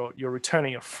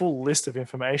returning a full list of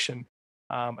information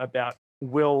about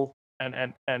Will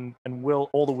and Will,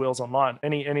 all the Wills online,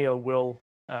 any other Will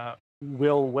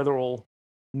Weatherall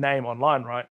name online,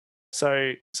 right?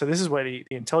 So this is where the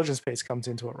intelligence piece comes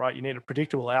into it, right? You need a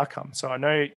predictable outcome. So I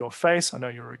know your face, I know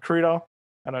you're a recruiter,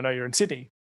 and I know you're in Sydney.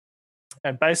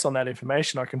 And based on that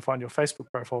information, I can find your Facebook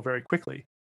profile very quickly,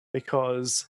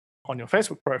 because on your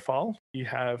Facebook profile, you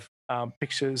have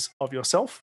pictures of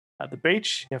yourself at the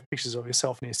beach, you have pictures of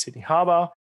yourself near Sydney Harbour,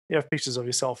 you have pictures of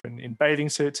yourself in bathing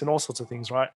suits and all sorts of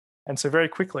things, right? And so very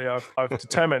quickly, I've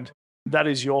determined that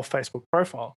is your Facebook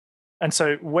profile. And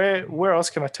so where else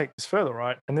can I take this further,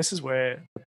 right? And this is where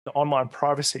the online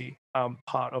privacy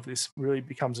part of this really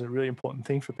becomes a really important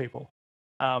thing for people.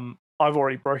 I've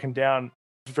already broken down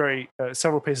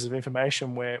several pieces of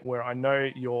information where I know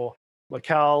your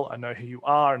locale, I know who you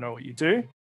are, I know what you do,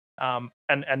 and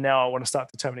now I want to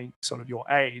start determining sort of your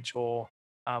age, or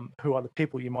who are the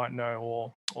people you might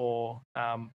know, or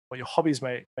what your hobbies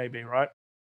may be, right?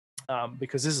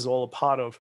 Because this is all a part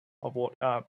of what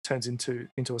turns into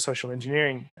a social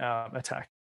engineering attack.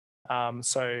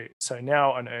 So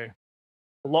now I know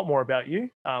a lot more about you,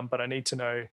 but I need to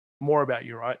know more about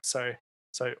you, right? So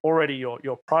already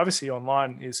your privacy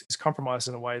online is compromised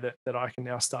in a way that I can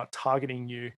now start targeting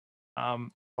you if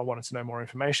I wanted to know more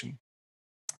information.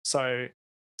 So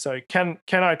can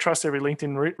I trust every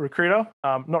LinkedIn recruiter?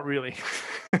 Not really.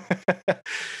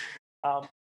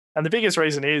 And the biggest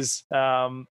reason is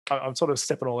I'm sort of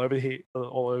stepping all over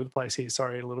the place here.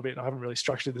 Sorry, a little bit. I haven't really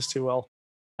structured this too well.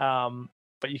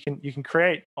 But you can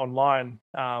create online.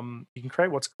 You can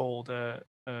create what's called a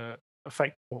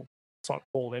fake. Well, it's not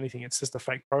called anything. It's just a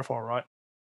fake profile, right?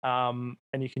 And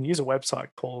you can use a website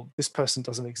called "This Person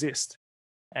Doesn't Exist."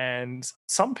 And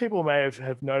some people may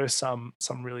have noticed some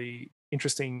really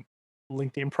interesting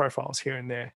LinkedIn profiles here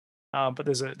and there. But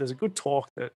there's a good talk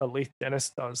that Elise Dennis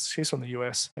does. She's from the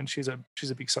US, and she's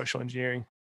a big social engineering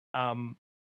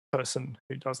person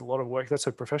who does a lot of work. That's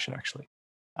her profession, actually.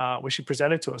 Where she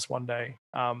presented to us one day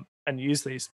and used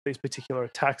these particular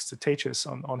attacks to teach us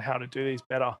on how to do these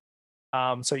better.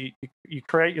 So you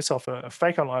create yourself a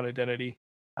fake online identity.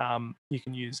 You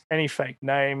can use any fake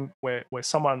name where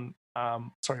someone, a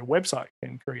website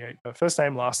can create a first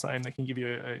name, last name. They can give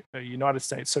you a United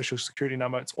States social security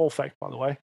number. It's all fake, by the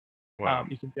way. Wow.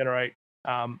 You can generate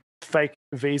fake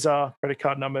Visa, credit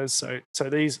card numbers. So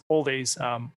all these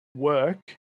work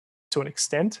to an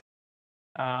extent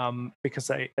because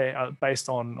they are based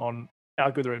on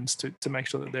algorithms to make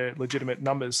sure that they're legitimate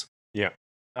numbers. Yeah.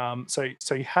 So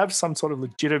you have some sort of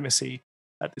legitimacy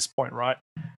at this point, right?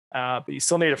 But you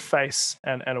still need a face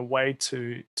and a way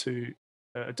to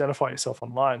identify yourself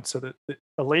online. So that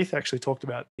Elise actually talked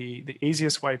about the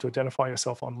easiest way to identify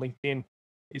yourself on LinkedIn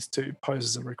is to pose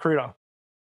as a recruiter.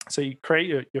 So you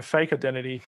create your fake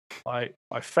identity by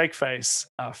fake face,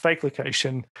 fake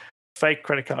location, fake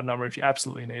credit card number if you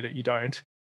absolutely need it. You don't,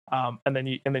 and then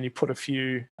you put a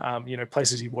few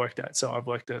places you've worked at. So I've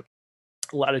worked at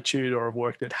Latitude, or I've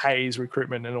worked at Hayes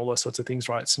Recruitment, and all those sorts of things,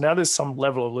 right? So now there's some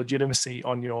level of legitimacy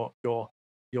on your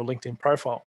LinkedIn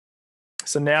profile.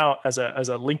 So now as a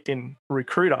LinkedIn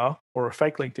recruiter, or a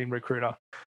fake LinkedIn recruiter,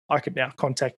 I could now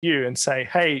contact you and say,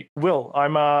 "Hey, Will,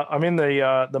 I'm in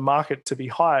the market to be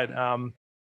hired.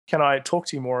 can I talk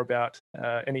to you more about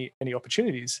any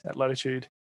opportunities at Latitude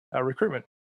Recruitment?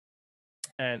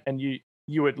 And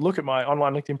you would look at my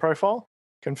online LinkedIn profile,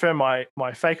 confirm my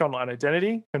fake online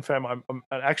identity, confirm I'm an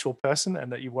actual person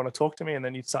and that you want to talk to me, and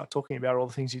then you'd start talking about all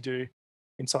the things you do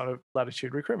inside of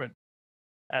Latitude Recruitment.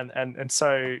 And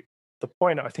so the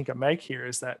point I think I make here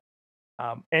is that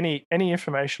any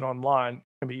information online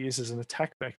can be used as an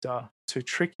attack vector to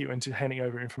trick you into handing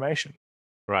over information.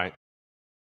 Right.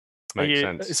 Are Makes you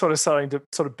sense. sort of starting to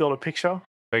sort of build a picture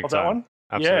Big of that time. one?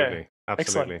 Absolutely. Yeah, excellent.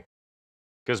 Absolutely.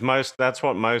 Because that's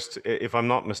what most, if I'm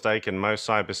not mistaken, most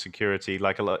cybersecurity,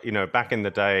 like a lot, back in the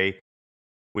day,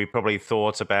 we probably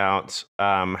thought about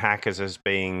hackers as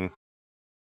being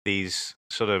these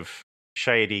sort of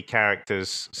shady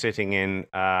characters sitting in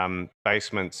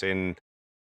basements in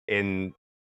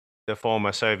the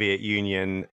former Soviet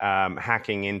Union,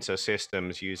 hacking into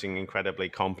systems using incredibly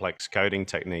complex coding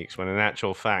techniques, when in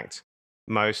actual fact,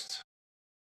 most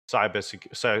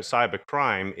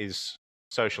cybercrime is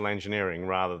social engineering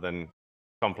rather than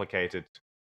complicated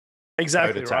code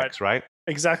Exactly right. attacks, right?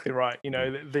 Exactly right.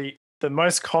 The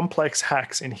most complex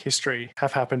hacks in history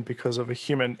have happened because of a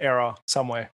human error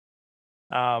somewhere.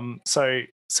 So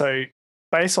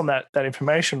based on that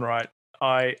information, right,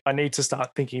 I need to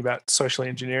start thinking about socially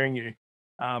engineering you.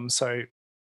 So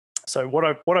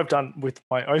what I've done with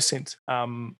my OSINT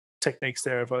techniques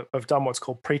there, I've done what's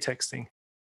called pretexting.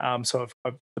 So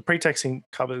the pretexting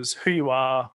covers who you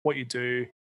are, what you do,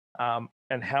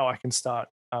 and how I can start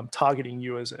targeting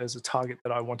you as a target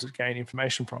that I want to gain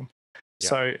information from. Yeah.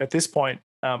 So at this point,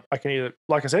 I can either,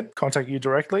 like I said, contact you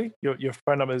directly. Your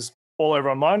phone number is all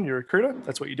over online. You're a recruiter.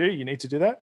 That's what you do. You need to do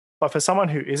that. But for someone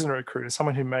who isn't a recruiter,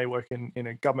 someone who may work in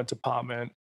a government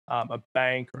department, a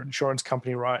bank or insurance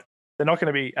company, right? They're not going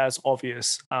to be as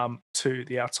obvious to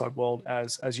the outside world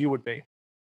as you would be.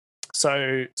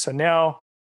 So now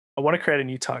I want to create a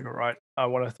new target, right? I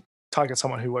want to target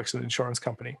someone who works at an insurance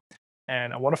company,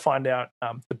 and I want to find out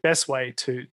the best way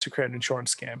to create an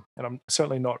insurance scam. And I'm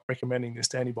certainly not recommending this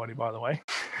to anybody, by the way.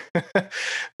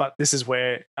 But this is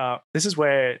where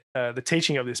the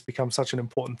teaching of this becomes such an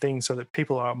important thing, so that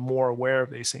people are more aware of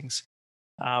these things.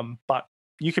 But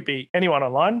you could be anyone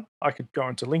online. I could go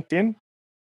into LinkedIn.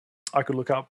 I could look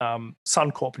up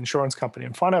Suncorp Insurance Company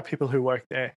and find out people who work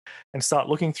there, and start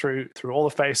looking through all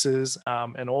the faces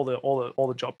and all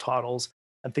the job titles,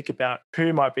 and think about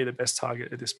who might be the best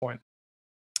target at this point.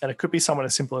 And it could be someone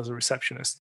as simple as a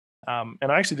receptionist. And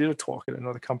I actually did a talk at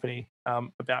another company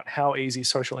about how easy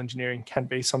social engineering can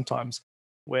be sometimes,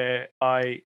 where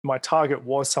my target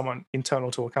was someone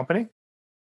internal to a company.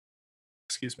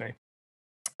 Excuse me.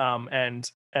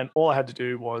 And all I had to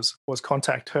do was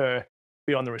contact her,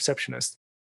 be on the receptionist,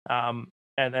 and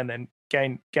then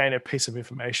gain a piece of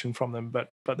information from them. But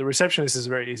the receptionist is a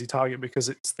very easy target because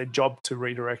it's their job to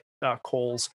redirect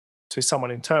calls to someone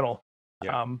internal.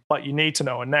 Yeah. But you need to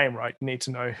know a name, right? You need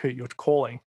to know who you're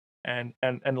calling, and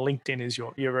LinkedIn is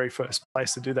your very first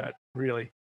place to do that,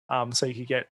 really. So you could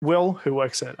get Will, who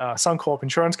works at Suncorp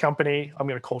Insurance Company. I'm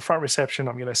going to call front reception.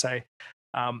 I'm going to say,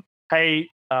 hey,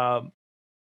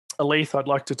 Aleth, I'd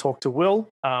like to talk to Will.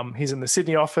 He's in the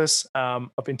Sydney office.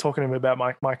 I've been talking to him about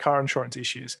my car insurance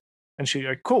issues. And she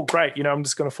go, cool, great. I'm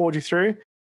just going to forward you through.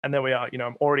 And there we are.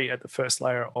 I'm already at the first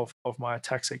layer of my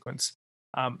attack sequence.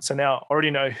 So now I already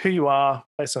know who you are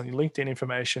based on your LinkedIn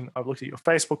information. I've looked at your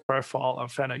Facebook profile.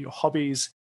 I've found out your hobbies.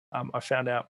 I found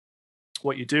out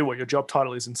what you do, what your job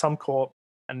title is in Suncorp.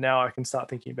 And now I can start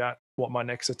thinking about what my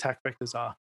next attack vectors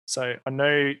are. So I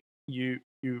know you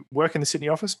work in the Sydney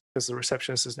office because the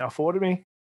receptionist has now forwarded me.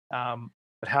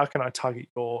 But how can I target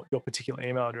your particular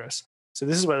email address? So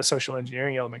this is where the social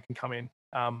engineering element can come in.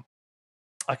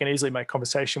 I can easily make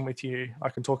conversation with you. I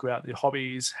can talk about your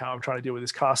hobbies, how I'm trying to deal with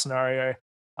this car scenario.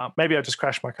 Maybe I just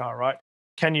crashed my car, right?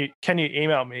 Can you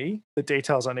email me the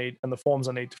details I need and the forms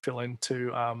I need to fill in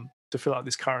to fill out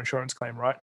this car insurance claim,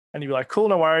 right? And you'd be like, cool,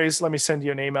 no worries. Let me send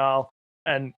you an email.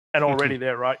 And already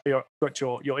there, right? You've got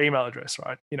your email address,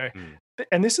 right?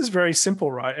 And this is very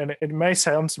simple, right? And it may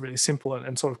sound really simple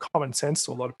and sort of common sense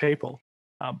to a lot of people,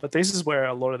 but this is where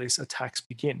a lot of these attacks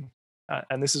begin.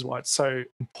 And this is why it's so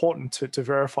important to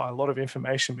verify a lot of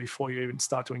information before you even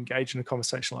start to engage in a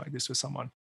conversation like this with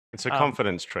someone. It's a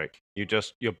confidence trick.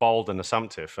 You're bold and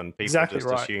assumptive, and people Exactly just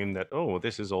right. assume that, oh,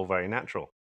 this is all very natural.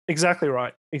 Exactly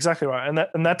right. Exactly right.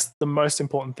 And that's the most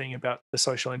important thing about the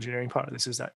social engineering part of this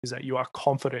is that you are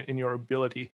confident in your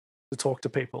ability to talk to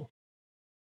people.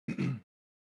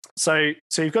 So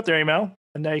you've got their email,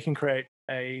 and now you can create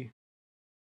a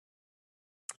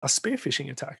spear phishing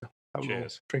attack. Have a little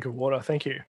drink of water. Thank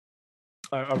you.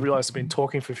 I realized I've been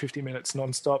talking for 50 minutes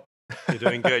nonstop. You're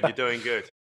doing good. You're doing good.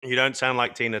 You don't sound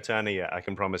like Tina Turner yet, I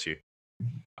can promise you.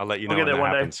 I'll let you We'll know get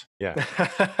when there that one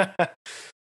happens. day. Yeah.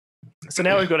 So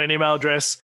now we've got an email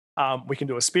address. We can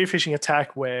do a spear phishing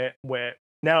attack where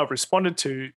now I've responded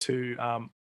to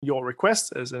your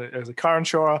request as a car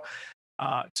insurer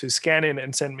to scan in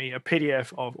and send me a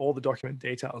PDF of all the document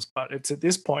details. But it's at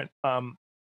this point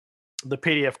the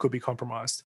PDF could be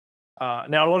compromised.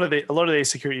 Now a lot of these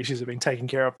security issues have been taken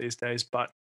care of these days, but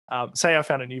say I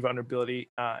found a new vulnerability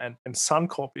and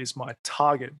Suncorp is my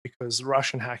target because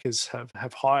Russian hackers have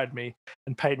hired me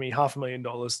and paid me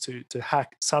 $500,000 to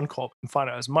hack Suncorp and find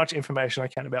out as much information I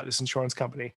can about this insurance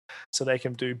company so they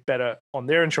can do better on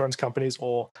their insurance companies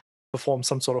or perform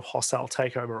some sort of hostile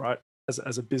takeover, right,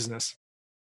 as a business.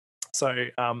 So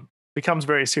becomes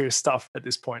very serious stuff at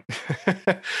this point.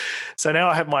 So now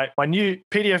I have my new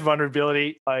PDF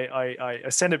vulnerability. I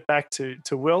send it back to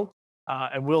Will,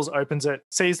 and Wills opens it,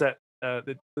 sees that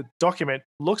the document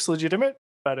looks legitimate,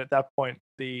 but at that point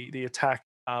the attack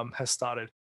has started.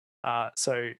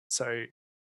 So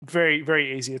very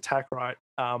very easy attack, right?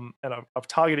 And I've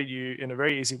targeted you in a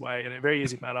very easy way, in a very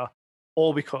easy manner,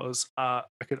 all because I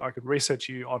could research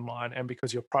you online, and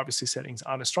because your privacy settings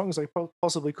aren't as strong as they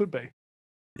possibly could be.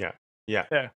 Yeah. Yeah.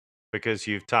 Yeah, Because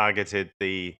you've targeted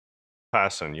the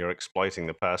person, you're exploiting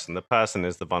the person. The person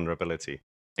is the vulnerability.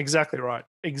 exactly right.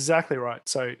 Exactly right.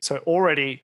 So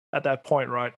already at that point,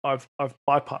 right, I've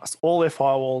bypassed all their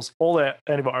firewalls, all their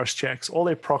antivirus checks, all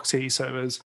their proxy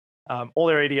servers, all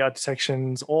their EDR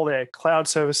detections, all their cloud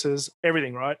services,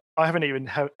 everything, right? I haven't even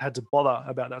had to bother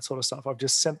about that sort of stuff. I've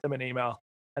just sent them an email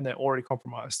and they're already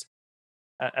compromised.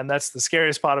 And that's the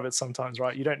scariest part of it sometimes,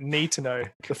 right? You don't need to know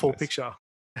the full Goodness. picture.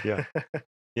 Yeah.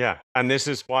 Yeah. And this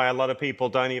is why a lot of people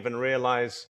don't even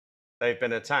realize they've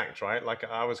been attacked, right? Like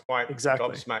I was quite Exactly.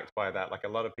 gobsmacked by that. Like a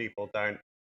lot of people don't,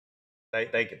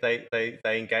 they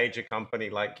engage a company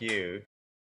like you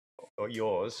or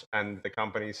yours, and the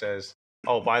company says,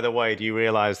 "Oh, by the way, do you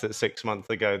realize that 6 months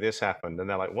ago this happened?" And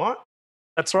they're like, "What?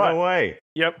 That's right. No way."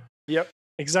 Yep,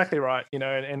 exactly right. You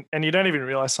know, and you don't even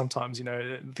realize sometimes, you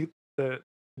know,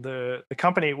 the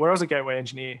company where I was a gateway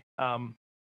engineer,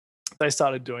 they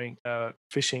started doing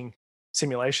phishing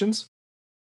simulations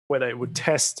where they would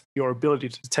test your ability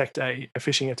to detect a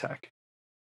phishing attack.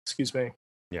 Excuse me.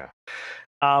 Yeah.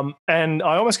 And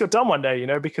I almost got done one day, you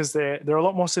know, because they're a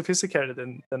lot more sophisticated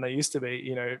than they used to be.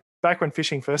 You know, back when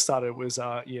phishing first started, it was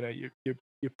you know,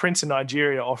 your prince in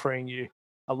Nigeria offering you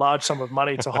a large sum of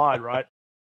money to hide, right?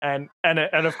 And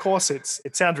of course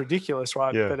it sounds ridiculous,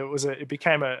 right? Yeah. But it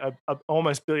became a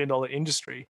almost $1 billion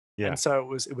industry, Yeah. and so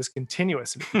it was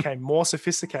continuous and it became more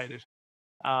sophisticated.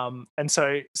 And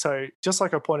so just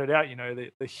like I pointed out, you know,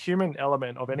 the human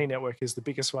element of any network is the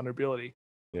biggest vulnerability.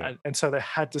 Yeah. And so they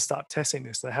had to start testing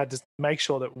this. They had to make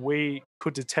sure that we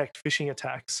could detect phishing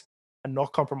attacks and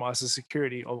not compromise the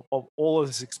security of all of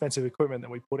this expensive equipment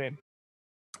that we put in.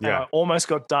 And I Yeah. almost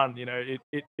got done. You know,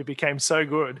 it became so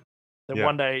good that Yeah.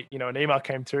 one day, you know, an email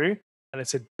came through and it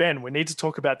said, "Ben, we need to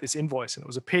talk about this invoice." And it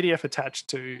was a PDF attached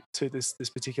to this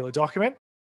particular document.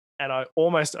 And I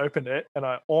almost opened it and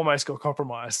I almost got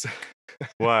compromised.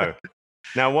 Whoa.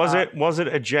 Now, was Uh, it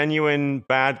a genuine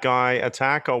bad guy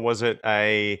attack, or was it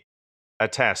a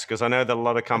test? Because I know that a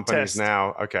lot of a companies test.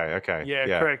 now. Okay. Yeah,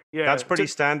 Yeah. correct. That's Yeah, pretty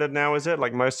standard now, is it?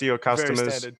 Like most of your very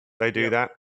customers, standard. they do Yep.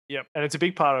 that? Yep. And it's a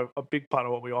big part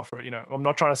of what we offer. You know, I'm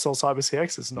not trying to sell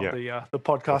CyberCX. It's not Yeah. the Of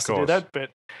podcast to do course. that,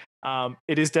 but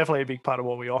it is definitely a big part of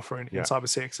what we offer in Yeah.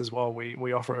 CyberCX as well.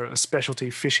 We offer a specialty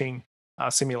phishing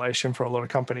simulation for a lot of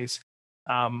companies,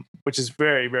 which is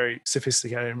very, very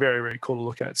sophisticated and very, very cool to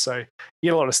look at. So you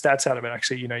get a lot of stats out of it.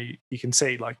 Actually, you know, you can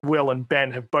see like Will and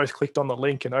Ben have both clicked on the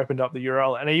link and opened up the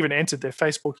URL and even entered their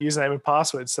Facebook username and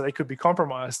password, so they could be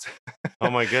compromised. Oh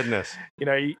my goodness. You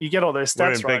know, you get all those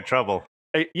We're stats in right. big trouble.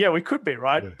 Yeah, we could be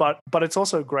right, Yeah. but it's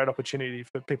also a great opportunity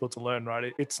for people to learn,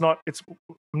 right? It's not.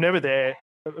 I'm never there.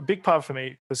 A big part for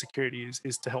me for security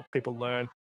is to help people learn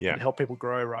Yeah. and to help people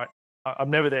grow, right?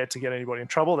 I'm never there to get anybody in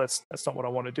trouble. That's not what I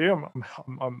want to do.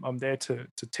 I'm there to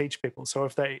teach people. So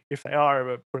if they are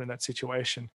ever put in that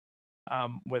situation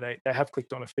where they have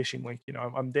clicked on a phishing link, you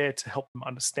know, I'm there to help them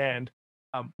understand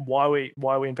why we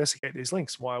investigate these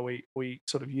links, why we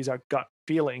sort of use our gut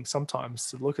feeling sometimes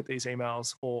to look at these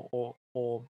emails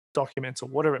or documents or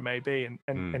whatever it may be,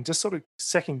 and just sort of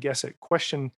second guess it,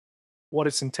 question what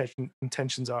its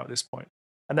intentions are at this point.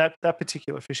 And that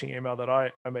particular phishing email that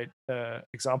I made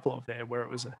example of there, where it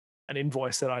was an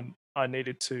invoice that I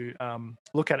needed to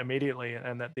look at immediately,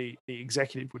 and that the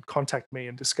executive would contact me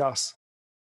and discuss.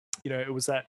 You know, it was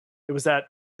that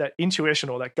intuition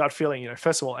or that gut feeling. You know,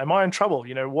 first of all, am I in trouble?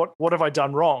 You know, what have I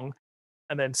done wrong?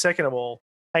 And then second of all,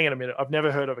 hang on a minute, I've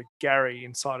never heard of a Gary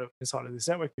inside of this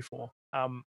network before.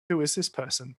 Who is this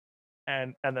person?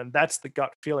 And then that's the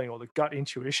gut feeling or the gut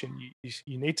intuition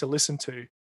you need to listen to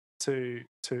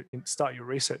start your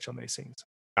research on these things.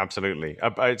 Absolutely.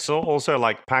 It's also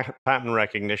like pattern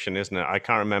recognition, isn't it? I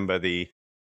can't remember the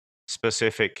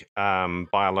specific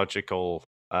biological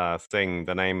thing,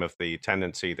 the name of the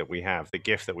tendency that we have, the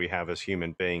gift that we have as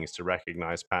human beings to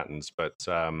recognize patterns. But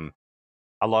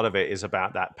a lot of it is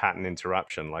about that pattern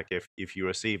interruption. Like if you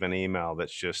receive an email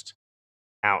that's just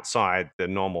outside the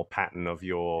normal pattern of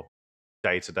your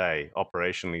day to day,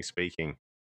 operationally speaking,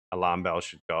 alarm bells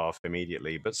should go off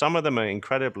immediately. But some of them are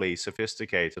incredibly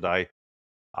sophisticated.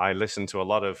 I listen to a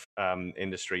lot of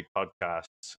industry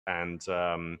podcasts, and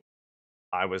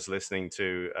I was listening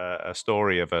to a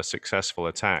story of a successful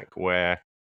attack where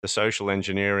the social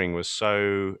engineering was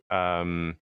so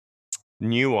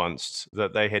nuanced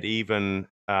that they had even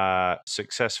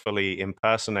successfully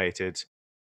impersonated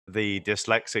the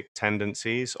dyslexic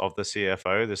tendencies of the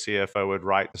CFO. The CFO would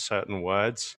write certain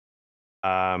words,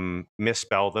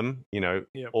 misspell them, Yep.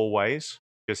 always,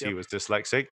 because he Yep. was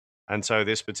dyslexic. And so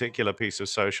this particular piece of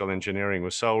social engineering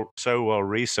was so well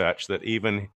researched that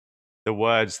even the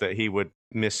words that he would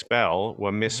misspell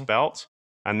were misspelt,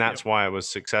 and that's why it was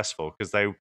successful. Because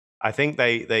I think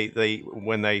they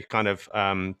when they kind of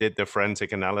did the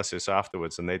forensic analysis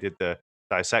afterwards, and they did the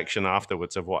dissection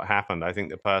afterwards of what happened, I think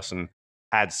the person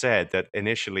had said that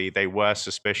initially they were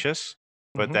suspicious,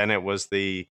 but then it was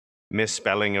the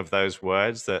misspelling of those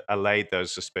words that allayed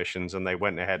those suspicions, and they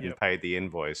went ahead and paid the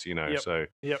invoice. Yep. So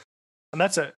Yep. And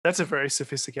that's a very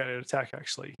sophisticated attack,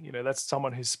 actually. That's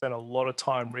someone who's spent a lot of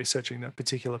time researching that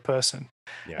particular person,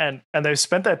 yeah, and they've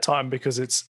spent that time because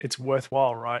it's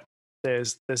worthwhile, right?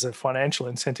 There's a financial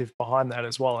incentive behind that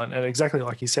as well, and exactly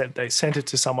like you said, they sent it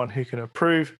to someone who can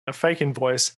approve a fake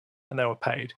invoice, and they were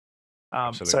paid.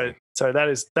 absolutely, So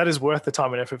that is worth the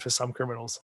time and effort for some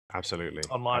criminals absolutely,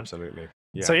 online. absolutely.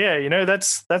 Yeah. So yeah,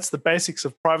 that's the basics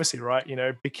of privacy, right?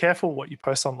 Be careful what you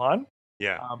post online.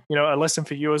 Yeah. A lesson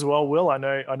for you as well, Will. I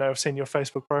know I've seen your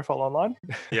Facebook profile online.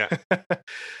 Yeah.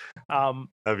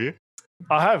 Have you?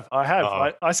 I have.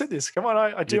 Uh-oh. I said this. Come on,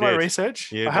 I do You my did.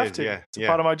 research. You I have did, to. yeah, It's a yeah.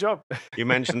 part of my job. You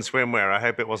mentioned swimwear. I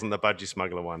hope it wasn't the budgie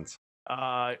smuggler ones.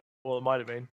 Well, it might have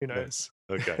been. Who No. knows?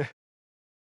 Okay.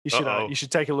 You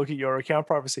should take a look at your account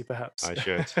privacy, perhaps. I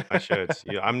should.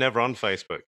 Yeah, I'm never on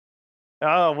Facebook.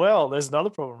 Oh well, there's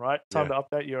another problem, right? Time Yeah. to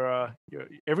update your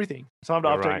everything. Time to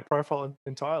You're update right. your profile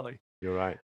entirely. You're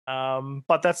right.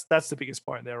 But that's the biggest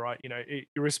point there, right? You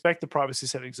respect the privacy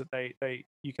settings that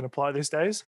you can apply these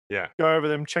days. Yeah. Go over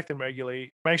them, check them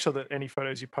regularly, make sure that any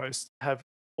photos you post have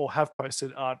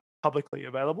posted are publicly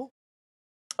available,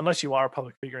 unless you are a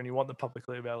public figure and you want them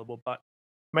publicly available. But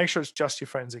make sure it's just your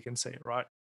friends that can see it, right?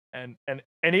 And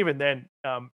even then,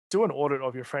 do an audit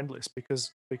of your friend list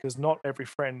because not every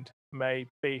friend may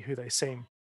be who they seem.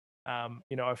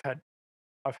 I've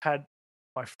had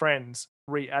my friends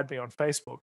re-add me on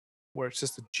Facebook where it's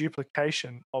just a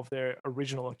duplication of their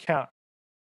original account.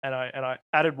 And I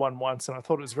added one once and I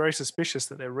thought it was very suspicious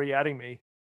that they're re-adding me.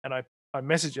 And I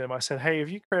messaged them. I said, "Hey, have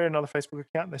you created another Facebook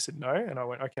account?" And they said, "No." And I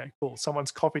went, "Okay, cool.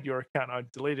 Someone's copied your account." I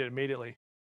deleted it immediately.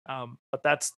 But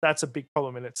that's a big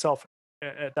problem in itself.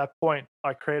 At that point,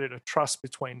 I created a trust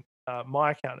between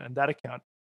my account and that account,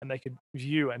 and they could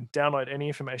view and download any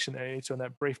information they need to in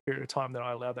that brief period of time that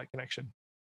I allowed that connection.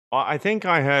 Well, I think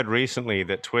I heard recently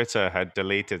that Twitter had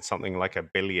deleted something like 1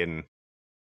 billion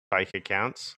fake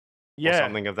accounts or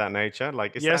something of that nature.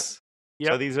 Like, is that?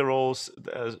 Yep. So these are all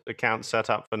accounts set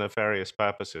up for nefarious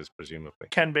purposes, presumably.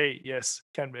 Can be, yes.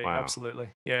 Can be, Wow. absolutely.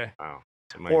 Yeah. Wow.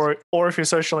 It's amazing. Or if you're a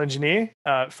social engineer,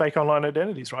 fake online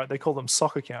identities, right? They call them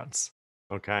sock accounts.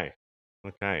 Okay.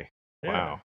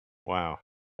 Yeah. Wow.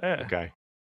 Yeah. Okay.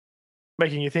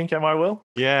 Making you think, am I, Will?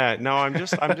 Yeah. No, I'm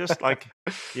just like,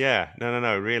 yeah.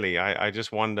 No. Really, I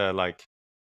just wonder, like,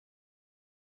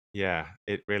 yeah,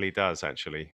 it really does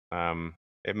actually.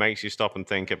 It makes you stop and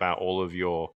think about all of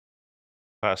your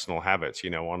personal habits,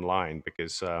 online,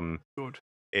 because Good.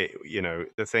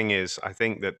 the thing is, I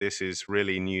think that this is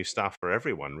really new stuff for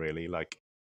everyone, really. Like,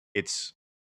 it's,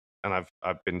 and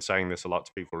I've been saying this a lot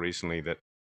to people recently, that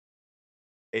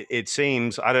it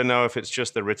seems, I don't know if it's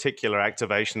just the reticular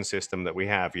activation system that we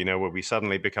have, where we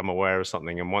suddenly become aware of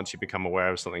something, and once you become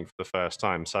aware of something for the first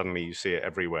time, suddenly you see it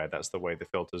everywhere. That's the way the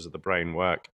filters of the brain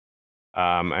work.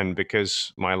 And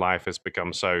because my life has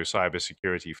become so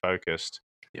cybersecurity focused,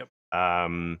 Yep.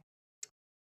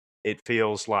 It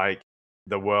feels like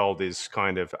the world is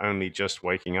kind of only just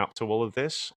waking up to all of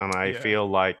this. And I feel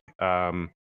like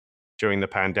during the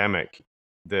pandemic,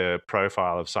 the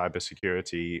profile of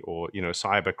cybersecurity, or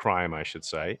cybercrime, I should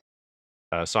say.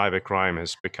 Cybercrime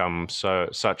has become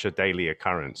such a daily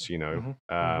occurrence. I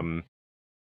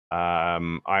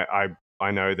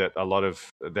know that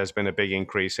there's been a big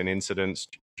increase in incidents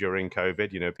during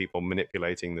COVID. People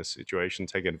manipulating the situation,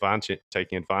 taking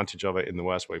advantage of it in the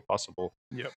worst way possible.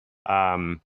 Yep.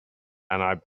 And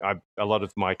a lot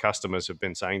of my customers have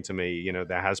been saying to me,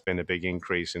 there has been a big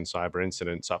increase in cyber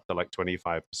incidents, up to like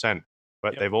 25%.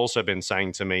 But they've also been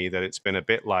saying to me that it's been a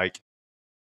bit like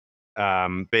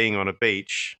being on a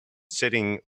beach,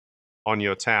 sitting on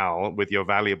your towel with your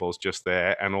valuables just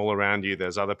there, and all around you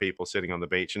there's other people sitting on the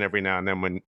beach, and every now and then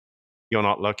when you're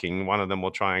not looking, one of them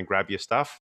will try and grab your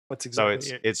stuff. That's exactly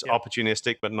so it's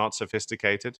opportunistic but not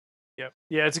sophisticated. Yeah,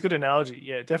 it's a good analogy.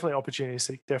 Yeah, definitely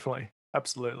opportunistic, definitely.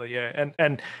 Absolutely, yeah.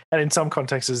 And in some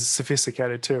contexts is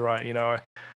sophisticated too, right?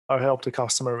 I helped a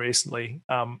customer recently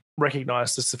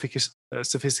recognize the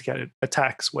sophisticated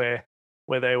attacks where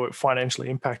they were financially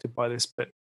impacted by this, but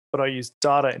I used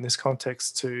data in this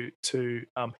context to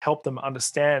help them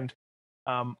understand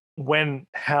when,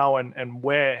 how, and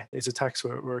where these attacks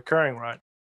were occurring, right?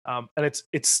 And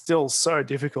it's still so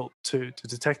difficult to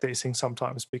detect these things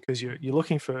sometimes, because you're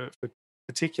looking for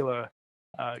particular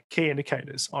key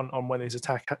indicators on when these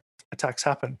attacks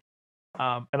happen.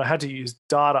 And I had to use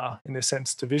data in this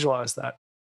sense to visualize that.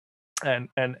 And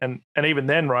even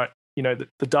then, right, the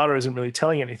data isn't really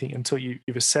telling anything until you've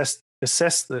assessed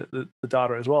the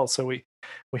data as well. So we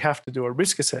have to do a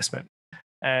risk assessment,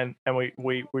 and we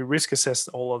risk assess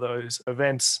all of those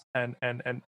events and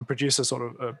produce a sort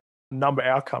of a number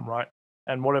outcome, right?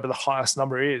 And whatever the highest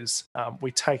number is,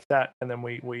 we take that, and then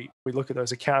we look at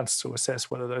those accounts to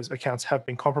assess whether those accounts have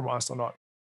been compromised or not.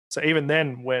 So even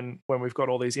then, when we've got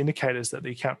all these indicators that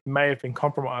the account may have been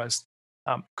compromised,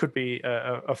 could be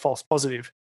a false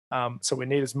positive. So we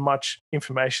need as much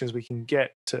information as we can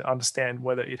get to understand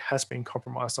whether it has been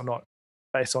compromised or not,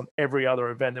 based on every other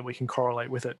event that we can correlate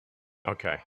with it.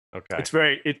 Okay.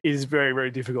 It is very,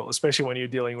 very difficult, especially when you're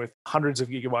dealing with hundreds of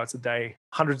gigabytes a day,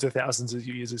 hundreds of thousands of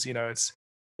users.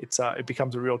 It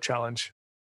becomes a real challenge.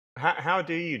 How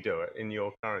do you do it in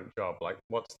your current job? Like,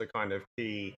 what's the kind of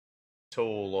key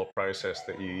tool or process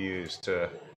that you use to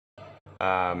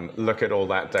look at all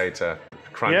that data,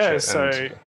 crunch it,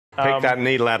 and pick that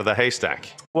needle out of the haystack?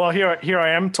 Well, here I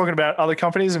am talking about other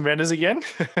companies and vendors again.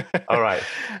 All right.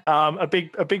 A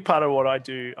big part of what I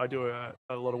do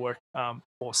a lot of work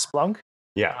for Splunk.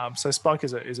 Yeah. So Splunk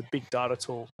is a big data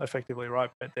tool, effectively,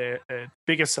 right? But their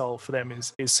biggest sell for them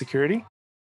is security.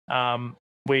 When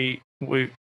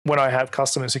I have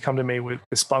customers who come to me with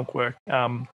Splunk work,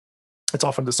 it's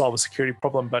often to solve a security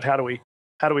problem. But how do we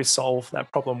solve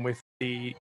that problem with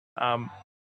the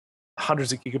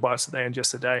hundreds of gigabytes that they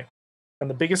ingest a day? And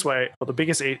the biggest way, or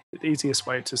the easiest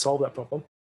way to solve that problem,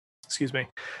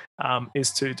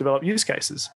 is to develop use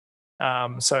cases.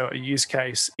 So a use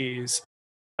case is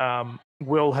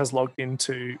Will has logged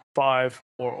into 5,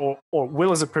 or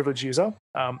Will is a privileged user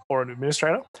or an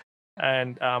administrator,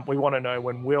 and we want to know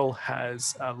when Will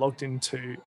has logged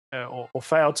into or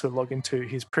failed to log into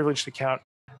his privileged account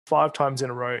 5 times in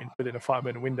a row within a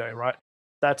 5-minute window, right?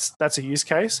 That's a use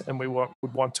case, and we would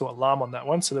want to alarm on that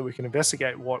one so that we can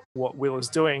investigate what Will is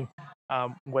doing,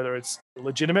 whether it's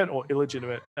legitimate or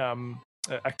illegitimate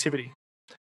activity.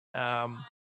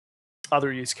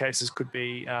 Other use cases could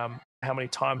be how many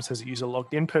times has a user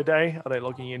logged in per day? Are they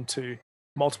logging into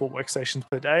multiple workstations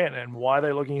per day, and why are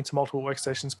they logging into multiple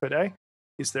workstations per day?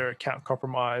 Is their account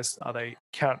compromised? Are they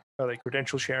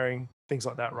credential sharing? Things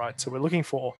like that, right? So we're looking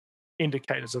for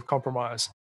indicators of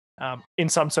compromise. In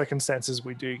some circumstances,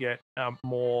 we do get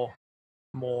more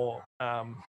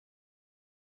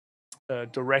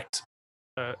direct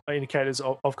indicators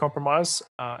of compromise,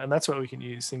 and that's where we can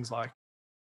use things like.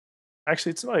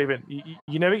 Actually, it's not even.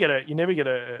 You never get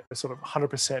a sort of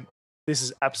 100%. This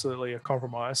is absolutely a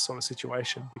compromise sort of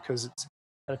situation, because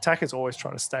an attacker is always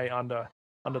trying to stay under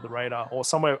the radar, or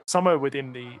somewhere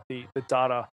within the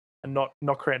data, and not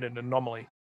create an anomaly.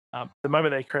 The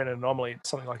moment they create an anomaly,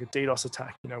 something like a DDoS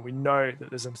attack, we know that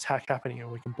there's an attack happening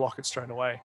and we can block it straight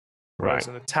away. Whereas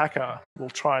an attacker will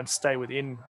try and stay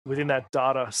within that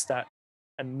data stat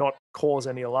and not cause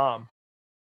any alarm.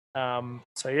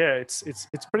 So yeah, it's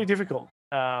pretty difficult,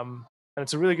 and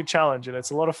it's a really good challenge, and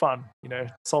it's a lot of fun,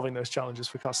 solving those challenges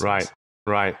for customers.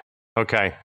 Right.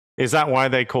 Okay. Is that why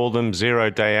they call them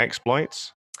zero-day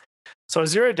exploits? So a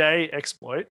zero-day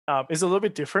exploit is a little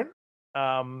bit different.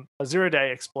 A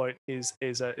zero-day exploit is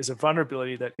a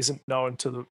vulnerability that isn't known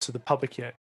to the public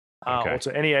yet, or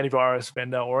to any antivirus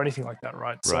vendor or anything like that,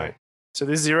 right? So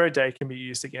this 0 day can be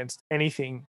used against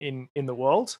anything in the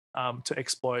world to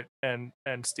exploit and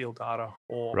steal data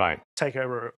or Right. take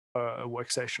over a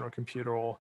workstation or a computer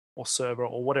or server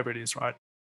or whatever it is, right?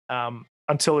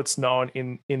 Until it's known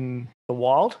in the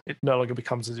wild, it no longer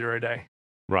becomes a 0 day.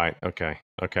 Right. Okay.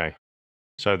 Okay.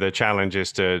 So the challenge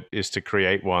is to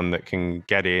create one that can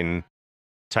get in,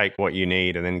 take what you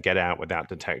need, and then get out without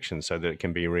detection, so that it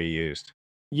can be reused.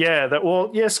 Yeah,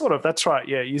 sort of. That's right.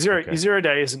 Yeah, your 0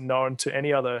 day isn't known to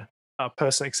any other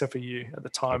person except for you at the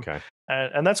time, Okay.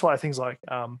 and that's why things like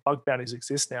bug bounties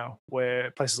exist now,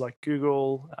 where places like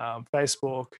Google,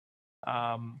 Facebook,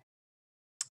 um,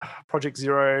 Project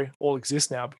Zero all exist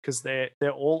now because they're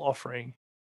all offering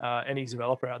any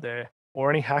developer out there or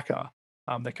any hacker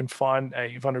that can find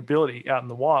a vulnerability out in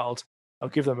the wild. I'll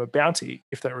give them a bounty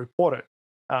if they report it,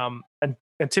 and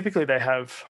typically they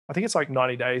have, I think it's like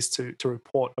 90 days to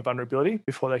report a vulnerability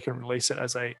before they can release it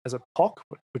as a POC,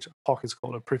 which a POC is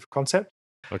called a proof of concept.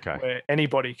 Okay. Where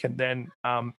anybody can then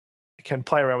can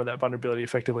play around with that vulnerability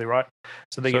effectively, right?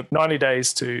 So they get 90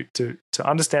 days to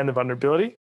understand the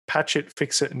vulnerability, patch it,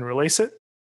 fix it, and release it,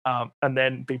 and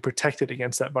then be protected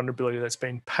against that vulnerability that's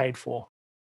been paid for.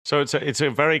 So it's a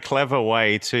very clever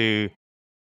way to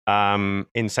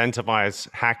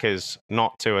incentivize hackers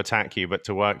not to attack you, but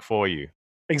to work for you.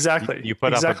 Exactly. You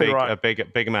put exactly up a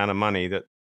big amount of money that,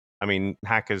 I mean,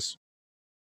 hackers,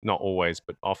 not always,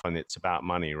 but often it's about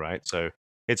money, right? So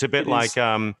it's a bit like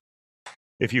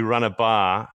if you run a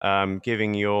bar,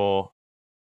 giving your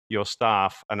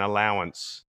staff an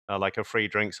allowance, like a free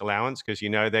drinks allowance, because you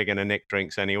know they're going to nick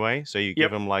drinks anyway. So you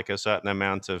give them like a certain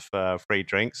amount of free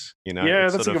drinks. You know, yeah,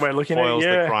 it that's sort a good way of looking at it. foils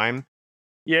Yeah. the crime.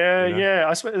 Yeah, you know? yeah.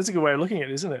 I suppose that's a good way of looking at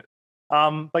it, isn't it?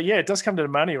 But yeah, it does come to the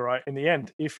money, right? In the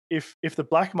end, if the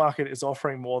black market is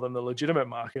offering more than the legitimate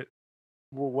market,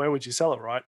 well, where would you sell it,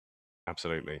 right?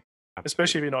 Absolutely.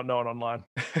 Especially if you're not known online.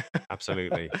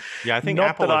 Absolutely. Yeah, I think Not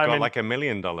Apple that have I'm got in. like $1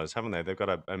 million, haven't they? They've got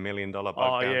a $1 million bug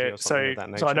bounty Yeah. or something of that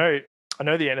nature. I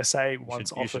know the NSA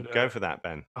once You offered. should go for that,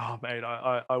 Ben. Oh, mate,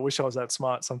 I wish I was that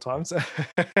smart sometimes. I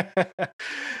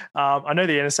know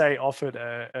the NSA offered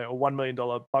a $1 million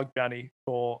bug bounty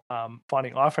for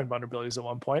finding iPhone vulnerabilities at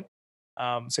one point.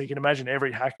 So you can imagine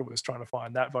every hacker was trying to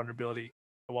find that vulnerability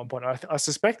at one point. I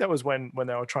suspect that was when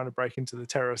they were trying to break into the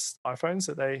terrorist iPhones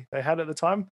that they had at the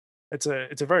time. It's a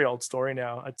very old story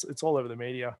now. It's all over the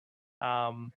media.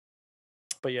 But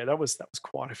yeah, that was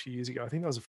quite a few years ago. I think that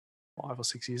was 5 or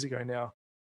 6 years ago now.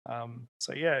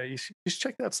 So yeah, you should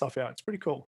check that stuff out. It's pretty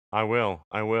cool. I will.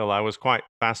 I was quite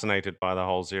fascinated by the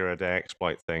whole 0 day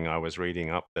exploit thing. I was reading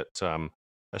up that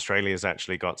Australia's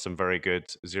actually got some very good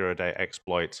 0 day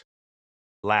exploit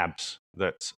labs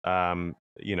that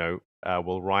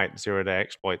will write 0 day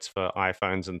exploits for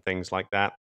iPhones and things like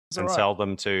that, and right? sell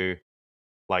them to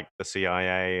like the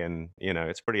CIA, and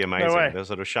it's pretty No amazing. way. The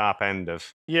sort of sharp end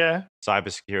of Yeah,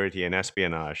 cybersecurity and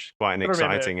espionage. Quite an I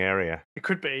remember. exciting area. It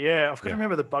could be. Yeah, I've got to Yeah.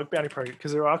 remember the bug bounty project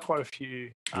because there are quite a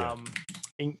few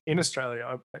in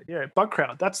Australia. Yeah,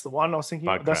 Bugcrowd. That's the one I was thinking.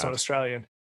 That's not Bugcrowd. Australian.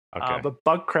 Okay. But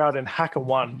Bugcrowd and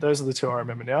HackerOne, those are the two I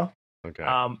remember now. Okay.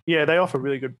 Yeah, they offer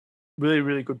really good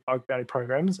bug bounty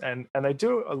programs, and they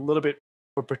do a little bit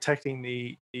for protecting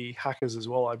the hackers as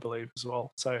well, I believe as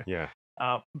well. So Yeah.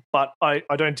 but I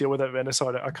don't deal with it, vendor, so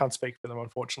I can't speak for them,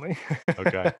 unfortunately.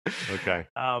 Okay. Okay.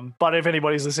 But if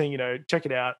anybody's listening, check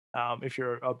it out. If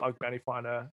you're a bug bounty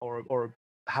finder or a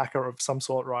hacker of some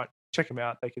sort, right? Check them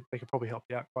out. They could probably help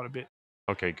you out quite a bit.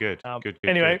 Okay. Good. Good.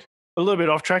 Anyway, good. a little bit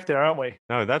off track there, aren't we?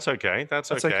 No, that's okay.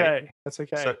 That's okay. That's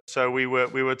okay. So we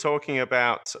were talking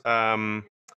about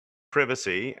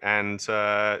privacy, and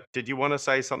did you want to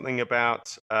say something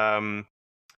about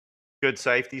good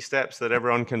safety steps that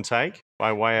everyone can take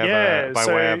by way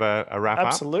of a wrap up?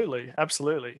 Absolutely.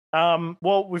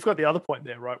 Well, we've got the other point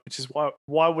there, right? Which is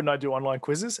why wouldn't I do online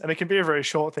quizzes? And it can be a very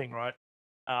short thing, right?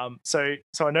 So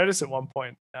I noticed at one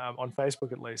point on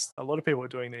Facebook, at least, a lot of people are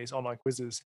doing these online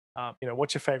quizzes.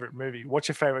 What's your favorite movie? What's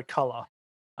your favorite color?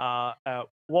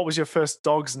 What was your first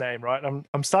dog's name? Right?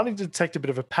 I'm starting to detect a bit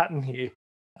of a pattern here.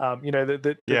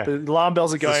 The alarm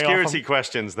bells are going off. Security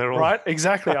questions. They're all right.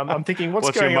 Exactly. I'm thinking,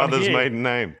 what's going your on mother's here? maiden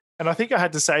name? And I think I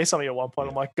had to say something at one point.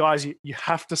 I'm like, guys, you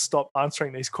have to stop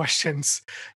answering these questions.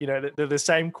 They're the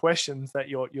same questions that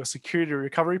your security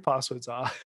recovery passwords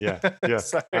are. Yeah.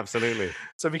 Absolutely.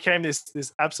 So it became this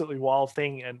absolutely wild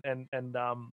thing. And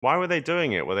why were they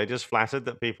doing it? Were they just flattered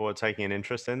that people were taking an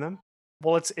interest in them?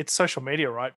 Well, it's social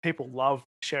media, right? People love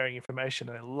sharing information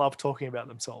and they love talking about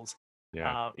themselves.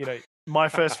 Yeah. My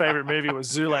first favorite movie was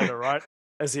Zoolander, right?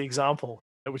 As the example.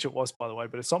 which it was, by the way,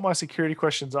 but it's not my security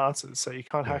questions answered, so you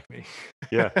can't Yeah. hack me.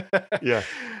 Yeah. Yeah.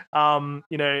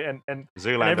 You know, and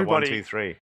Zoolander everybody.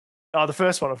 123 Oh, the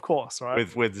first one, of course,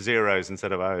 right? with zeros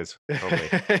instead of O's, probably.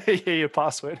 Yeah, your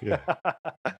password. Yeah.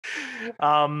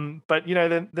 But you know,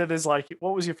 then there's like,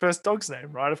 what was your first dog's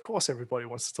name, right? Of course, everybody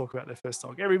wants to talk about their first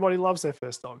dog. Everybody loves their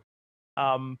first dog.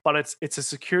 But it's a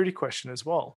security question as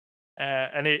well.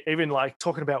 And even like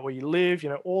talking about where you live, you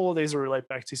know, all of these are relate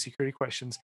back to security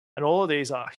questions, and all of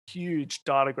these are huge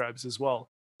data grabs as well.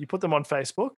 You put them on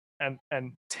Facebook, and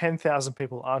 10,000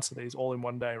 people answer these all in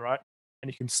one day, right?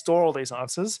 And you can store all these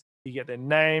answers. You get their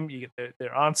name, you get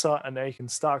their answer, and then you can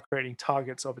start creating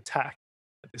targets of attack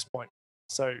at this point.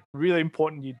 So really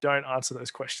important you don't answer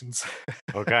those questions.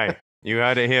 Okay. You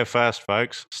heard it here first,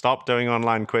 folks. Stop doing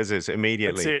online quizzes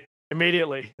immediately. That's it.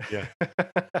 Immediately. Yeah.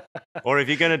 Or if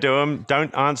you're going to do them,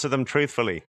 don't answer them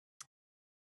truthfully.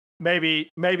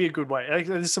 Maybe a good way.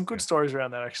 There's some good stories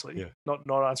around that, actually. Yeah.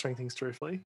 Not answering things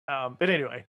truthfully. But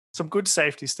anyway, some good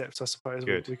safety steps, I suppose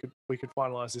Good. we could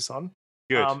finalize this on.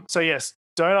 Good. So yes,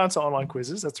 don't answer online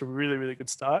quizzes. That's a really, really good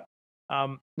start.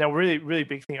 Now, really, really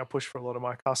big thing I push for a lot of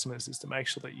my customers is to make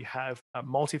sure that you have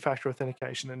multi-factor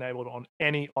authentication enabled on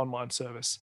any online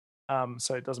service.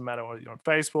 So it doesn't matter whether you're on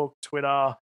Facebook,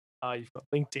 Twitter, you've got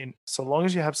LinkedIn. So long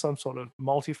as you have some sort of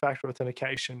multi-factor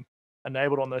authentication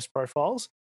enabled on those profiles,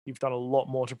 you've done a lot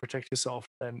more to protect yourself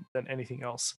than anything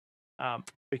else.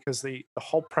 Because the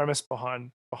whole premise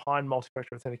behind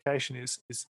multi-factor authentication is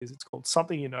it's called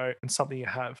something you know and something you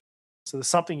have. So the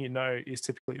something you know is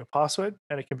typically your password,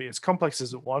 and it can be as complex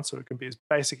as it wants, or it can be as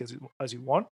basic as you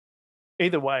want.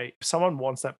 Either way, if someone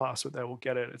wants that password, they will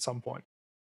get it at some point,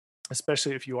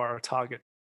 especially if you are a target.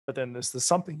 But then there's the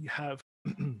something you have.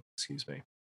 Excuse me.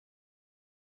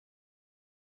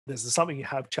 There's the something you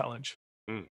have challenge.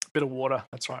 Mm. Bit of water.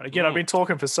 That's right. Again, I've been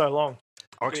talking for so long.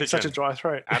 Oxygen. Such a dry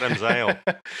throat. Adam's ale.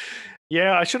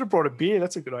 Yeah, I should have brought a beer.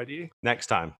 That's a good idea. Next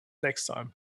time.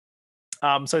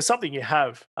 So something you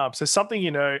have. So something you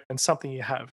know and something you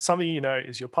have. Something you know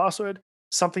is your password.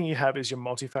 Something you have is your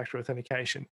multi-factor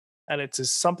authentication. And it's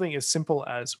something as simple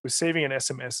as receiving an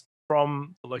SMS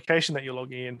from the location that you're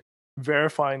logging in,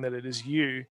 verifying that it is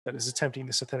you that is attempting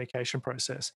this authentication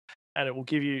process. And it will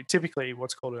give you typically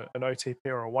what's called an OTP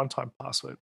or a one-time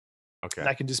password. Okay. And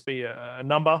that can just be a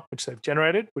number which they've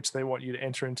generated, which they want you to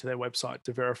enter into their website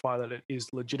to verify that it is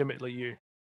legitimately you.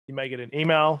 You may get an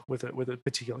email with a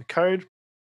particular code.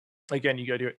 Again, you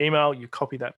go to your email, you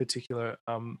copy that particular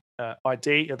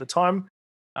ID at the time,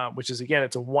 which is, again,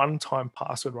 it's a one-time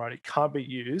password, right? It can't be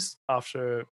used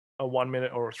after a 1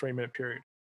 minute or a 3 minute period.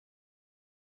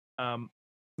 You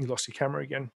lost your camera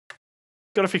again.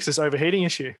 Got to fix this overheating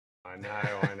issue. I know.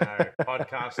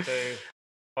 Podcast 2.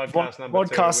 Podcast number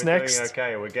 2. Podcast We're next. doing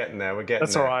okay. We're getting there.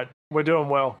 That's all right. We're doing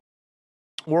well.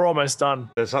 We're almost done.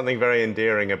 There's something very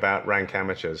endearing about rank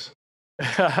amateurs.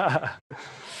 So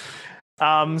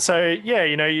yeah,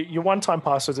 you know, your one-time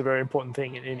password is a very important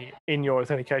thing in your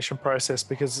authentication process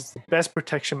because it's the best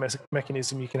protection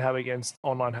mechanism you can have against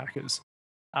online hackers.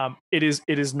 It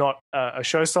is not a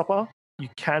showstopper. You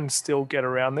can still get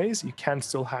around these. You can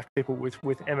still hack people with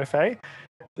MFA.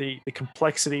 The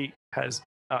complexity has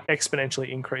exponentially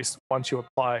increased once you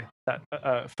apply that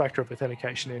factor of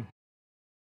authentication in.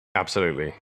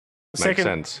 Absolutely. Makes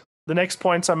sense. The next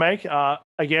points I make are,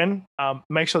 again,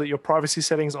 make sure that your privacy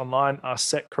settings online are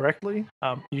set correctly.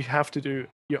 You have to do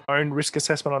your own risk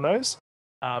assessment on those.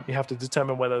 You have to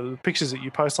determine whether the pictures that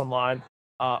you post online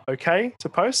are okay to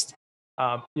post.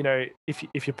 You know,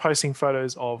 if you're posting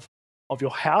photos of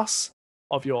your house,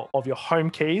 of your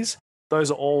home keys,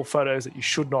 those are all photos that you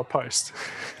should not post.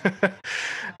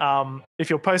 If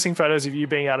you're posting photos of you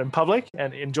being out in public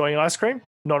and enjoying ice cream,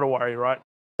 not a worry, right?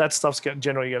 That stuff's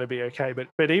generally going to be okay.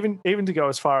 But even to go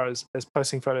as far as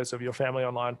posting photos of your family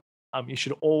online, you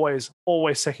should always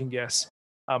second guess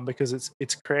because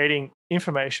it's creating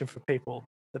information for people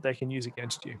that they can use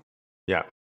against you. Yeah,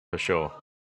 for sure.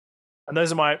 And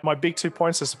those are my big 2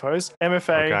 points, I suppose.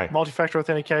 MFA, multi-factor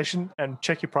authentication, and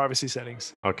check your privacy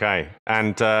settings. Okay.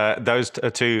 And those are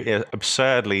 2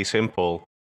 absurdly simple,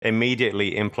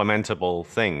 immediately implementable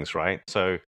things, right?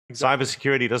 So exactly.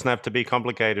 Cybersecurity doesn't have to be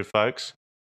complicated, folks.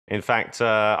 In fact,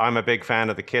 I'm a big fan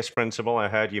of the KISS principle. I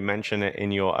heard you mention it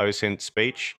in your OSINT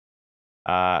speech.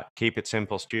 Keep it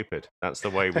simple, stupid. That's the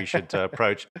way we should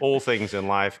approach all things in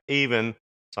life, even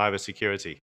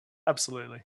cybersecurity.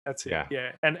 Absolutely. That's it.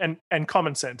 Yeah. And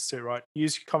common sense too, right?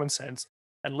 Use your common sense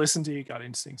and listen to your gut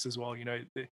instincts as well. You know,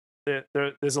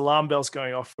 there's alarm bells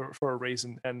going off for a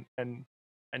reason, and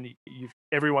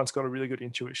everyone's got a really good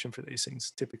intuition for these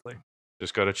things typically.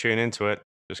 Just got to tune into it.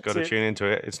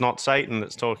 It's not Satan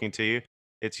that's talking to you.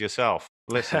 It's yourself.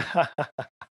 Listen.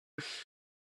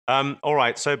 All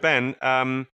right. So Ben,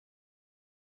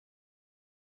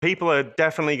 people are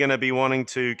definitely going to be wanting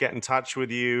to get in touch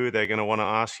with you. They're going to want to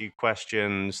ask you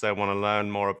questions. They want to learn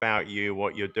more about you,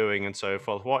 what you're doing, and so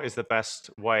forth. What is the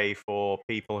best way for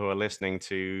people who are listening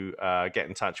to get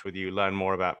in touch with you, learn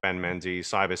more about Ben Menzies,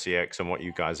 CyberCX, and what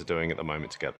you guys are doing at the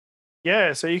moment together?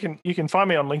 Yeah, so you can find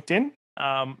me on LinkedIn.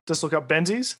 Just look up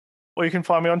Benzies, or you can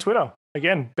find me on Twitter.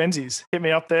 Again, Benzies. Hit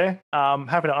me up there.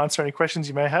 Happy to answer any questions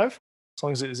you may have, as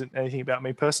long as it isn't anything about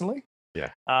me personally. Yeah.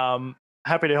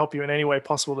 Happy to help you in any way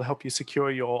possible to help you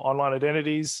secure your online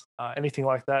identities, anything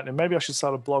like that. And maybe I should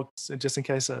start a blog just in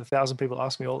case 1,000 people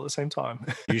ask me all at the same time.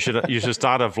 You should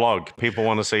start a vlog. People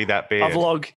want to see that beard. A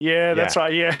vlog, yeah, that's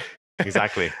right, yeah.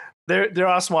 Exactly. There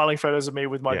are smiling photos of me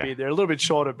with my Yeah. beard. They're a little bit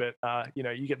shorter, but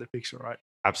you get the picture, right?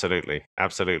 Absolutely,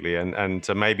 absolutely, and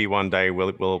maybe one day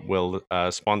we'll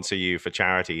sponsor you for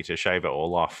charity to shave it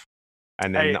all off,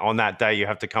 and then on that day you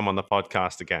have to come on the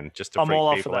podcast again just to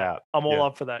freak people out. I'm all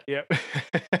up for that. Yeah.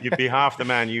 You'd be half the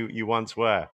man you once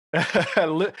were.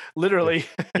 Literally.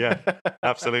 Yeah,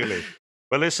 absolutely.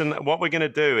 But listen, what we're going to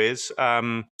do is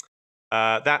that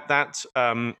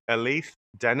Elif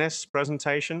Dennis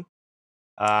presentation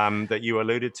that you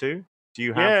alluded to. Do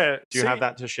you have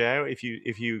that to share? If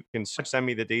you can send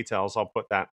me the details, I'll put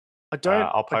that.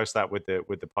 I'll post that with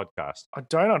the podcast. I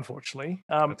don't, unfortunately.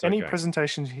 Any okay.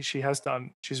 presentation she has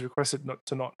done, she's requested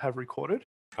not have recorded.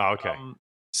 Oh, okay.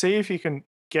 See if you can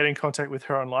get in contact with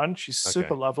her online. She's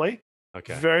super lovely.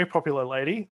 Okay. Very popular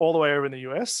lady, all the way over in the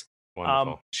US.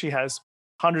 Wonderful. She has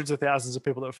hundreds of thousands of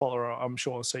people that follow her, I'm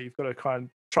sure. So you've got to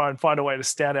try and find a way to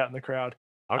stand out in the crowd.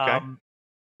 Okay.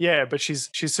 Yeah, but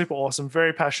she's super awesome,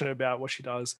 very passionate about what she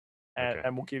does,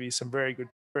 and will give you some very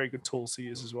good tools to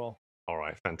use as well. All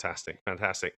right, fantastic.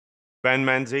 Ben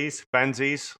Menzies,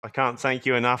 I can't thank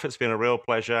you enough. It's been a real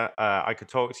pleasure. I could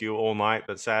talk to you all night,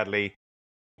 but sadly,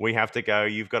 we have to go.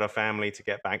 You've got a family to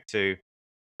get back to.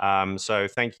 So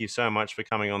thank you so much for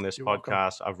coming on this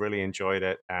podcast. Welcome. I've really enjoyed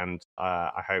it, and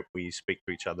I hope we speak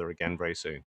to each other again very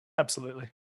soon. Absolutely.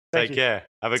 Take care.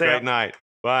 Have a great night.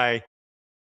 Bye.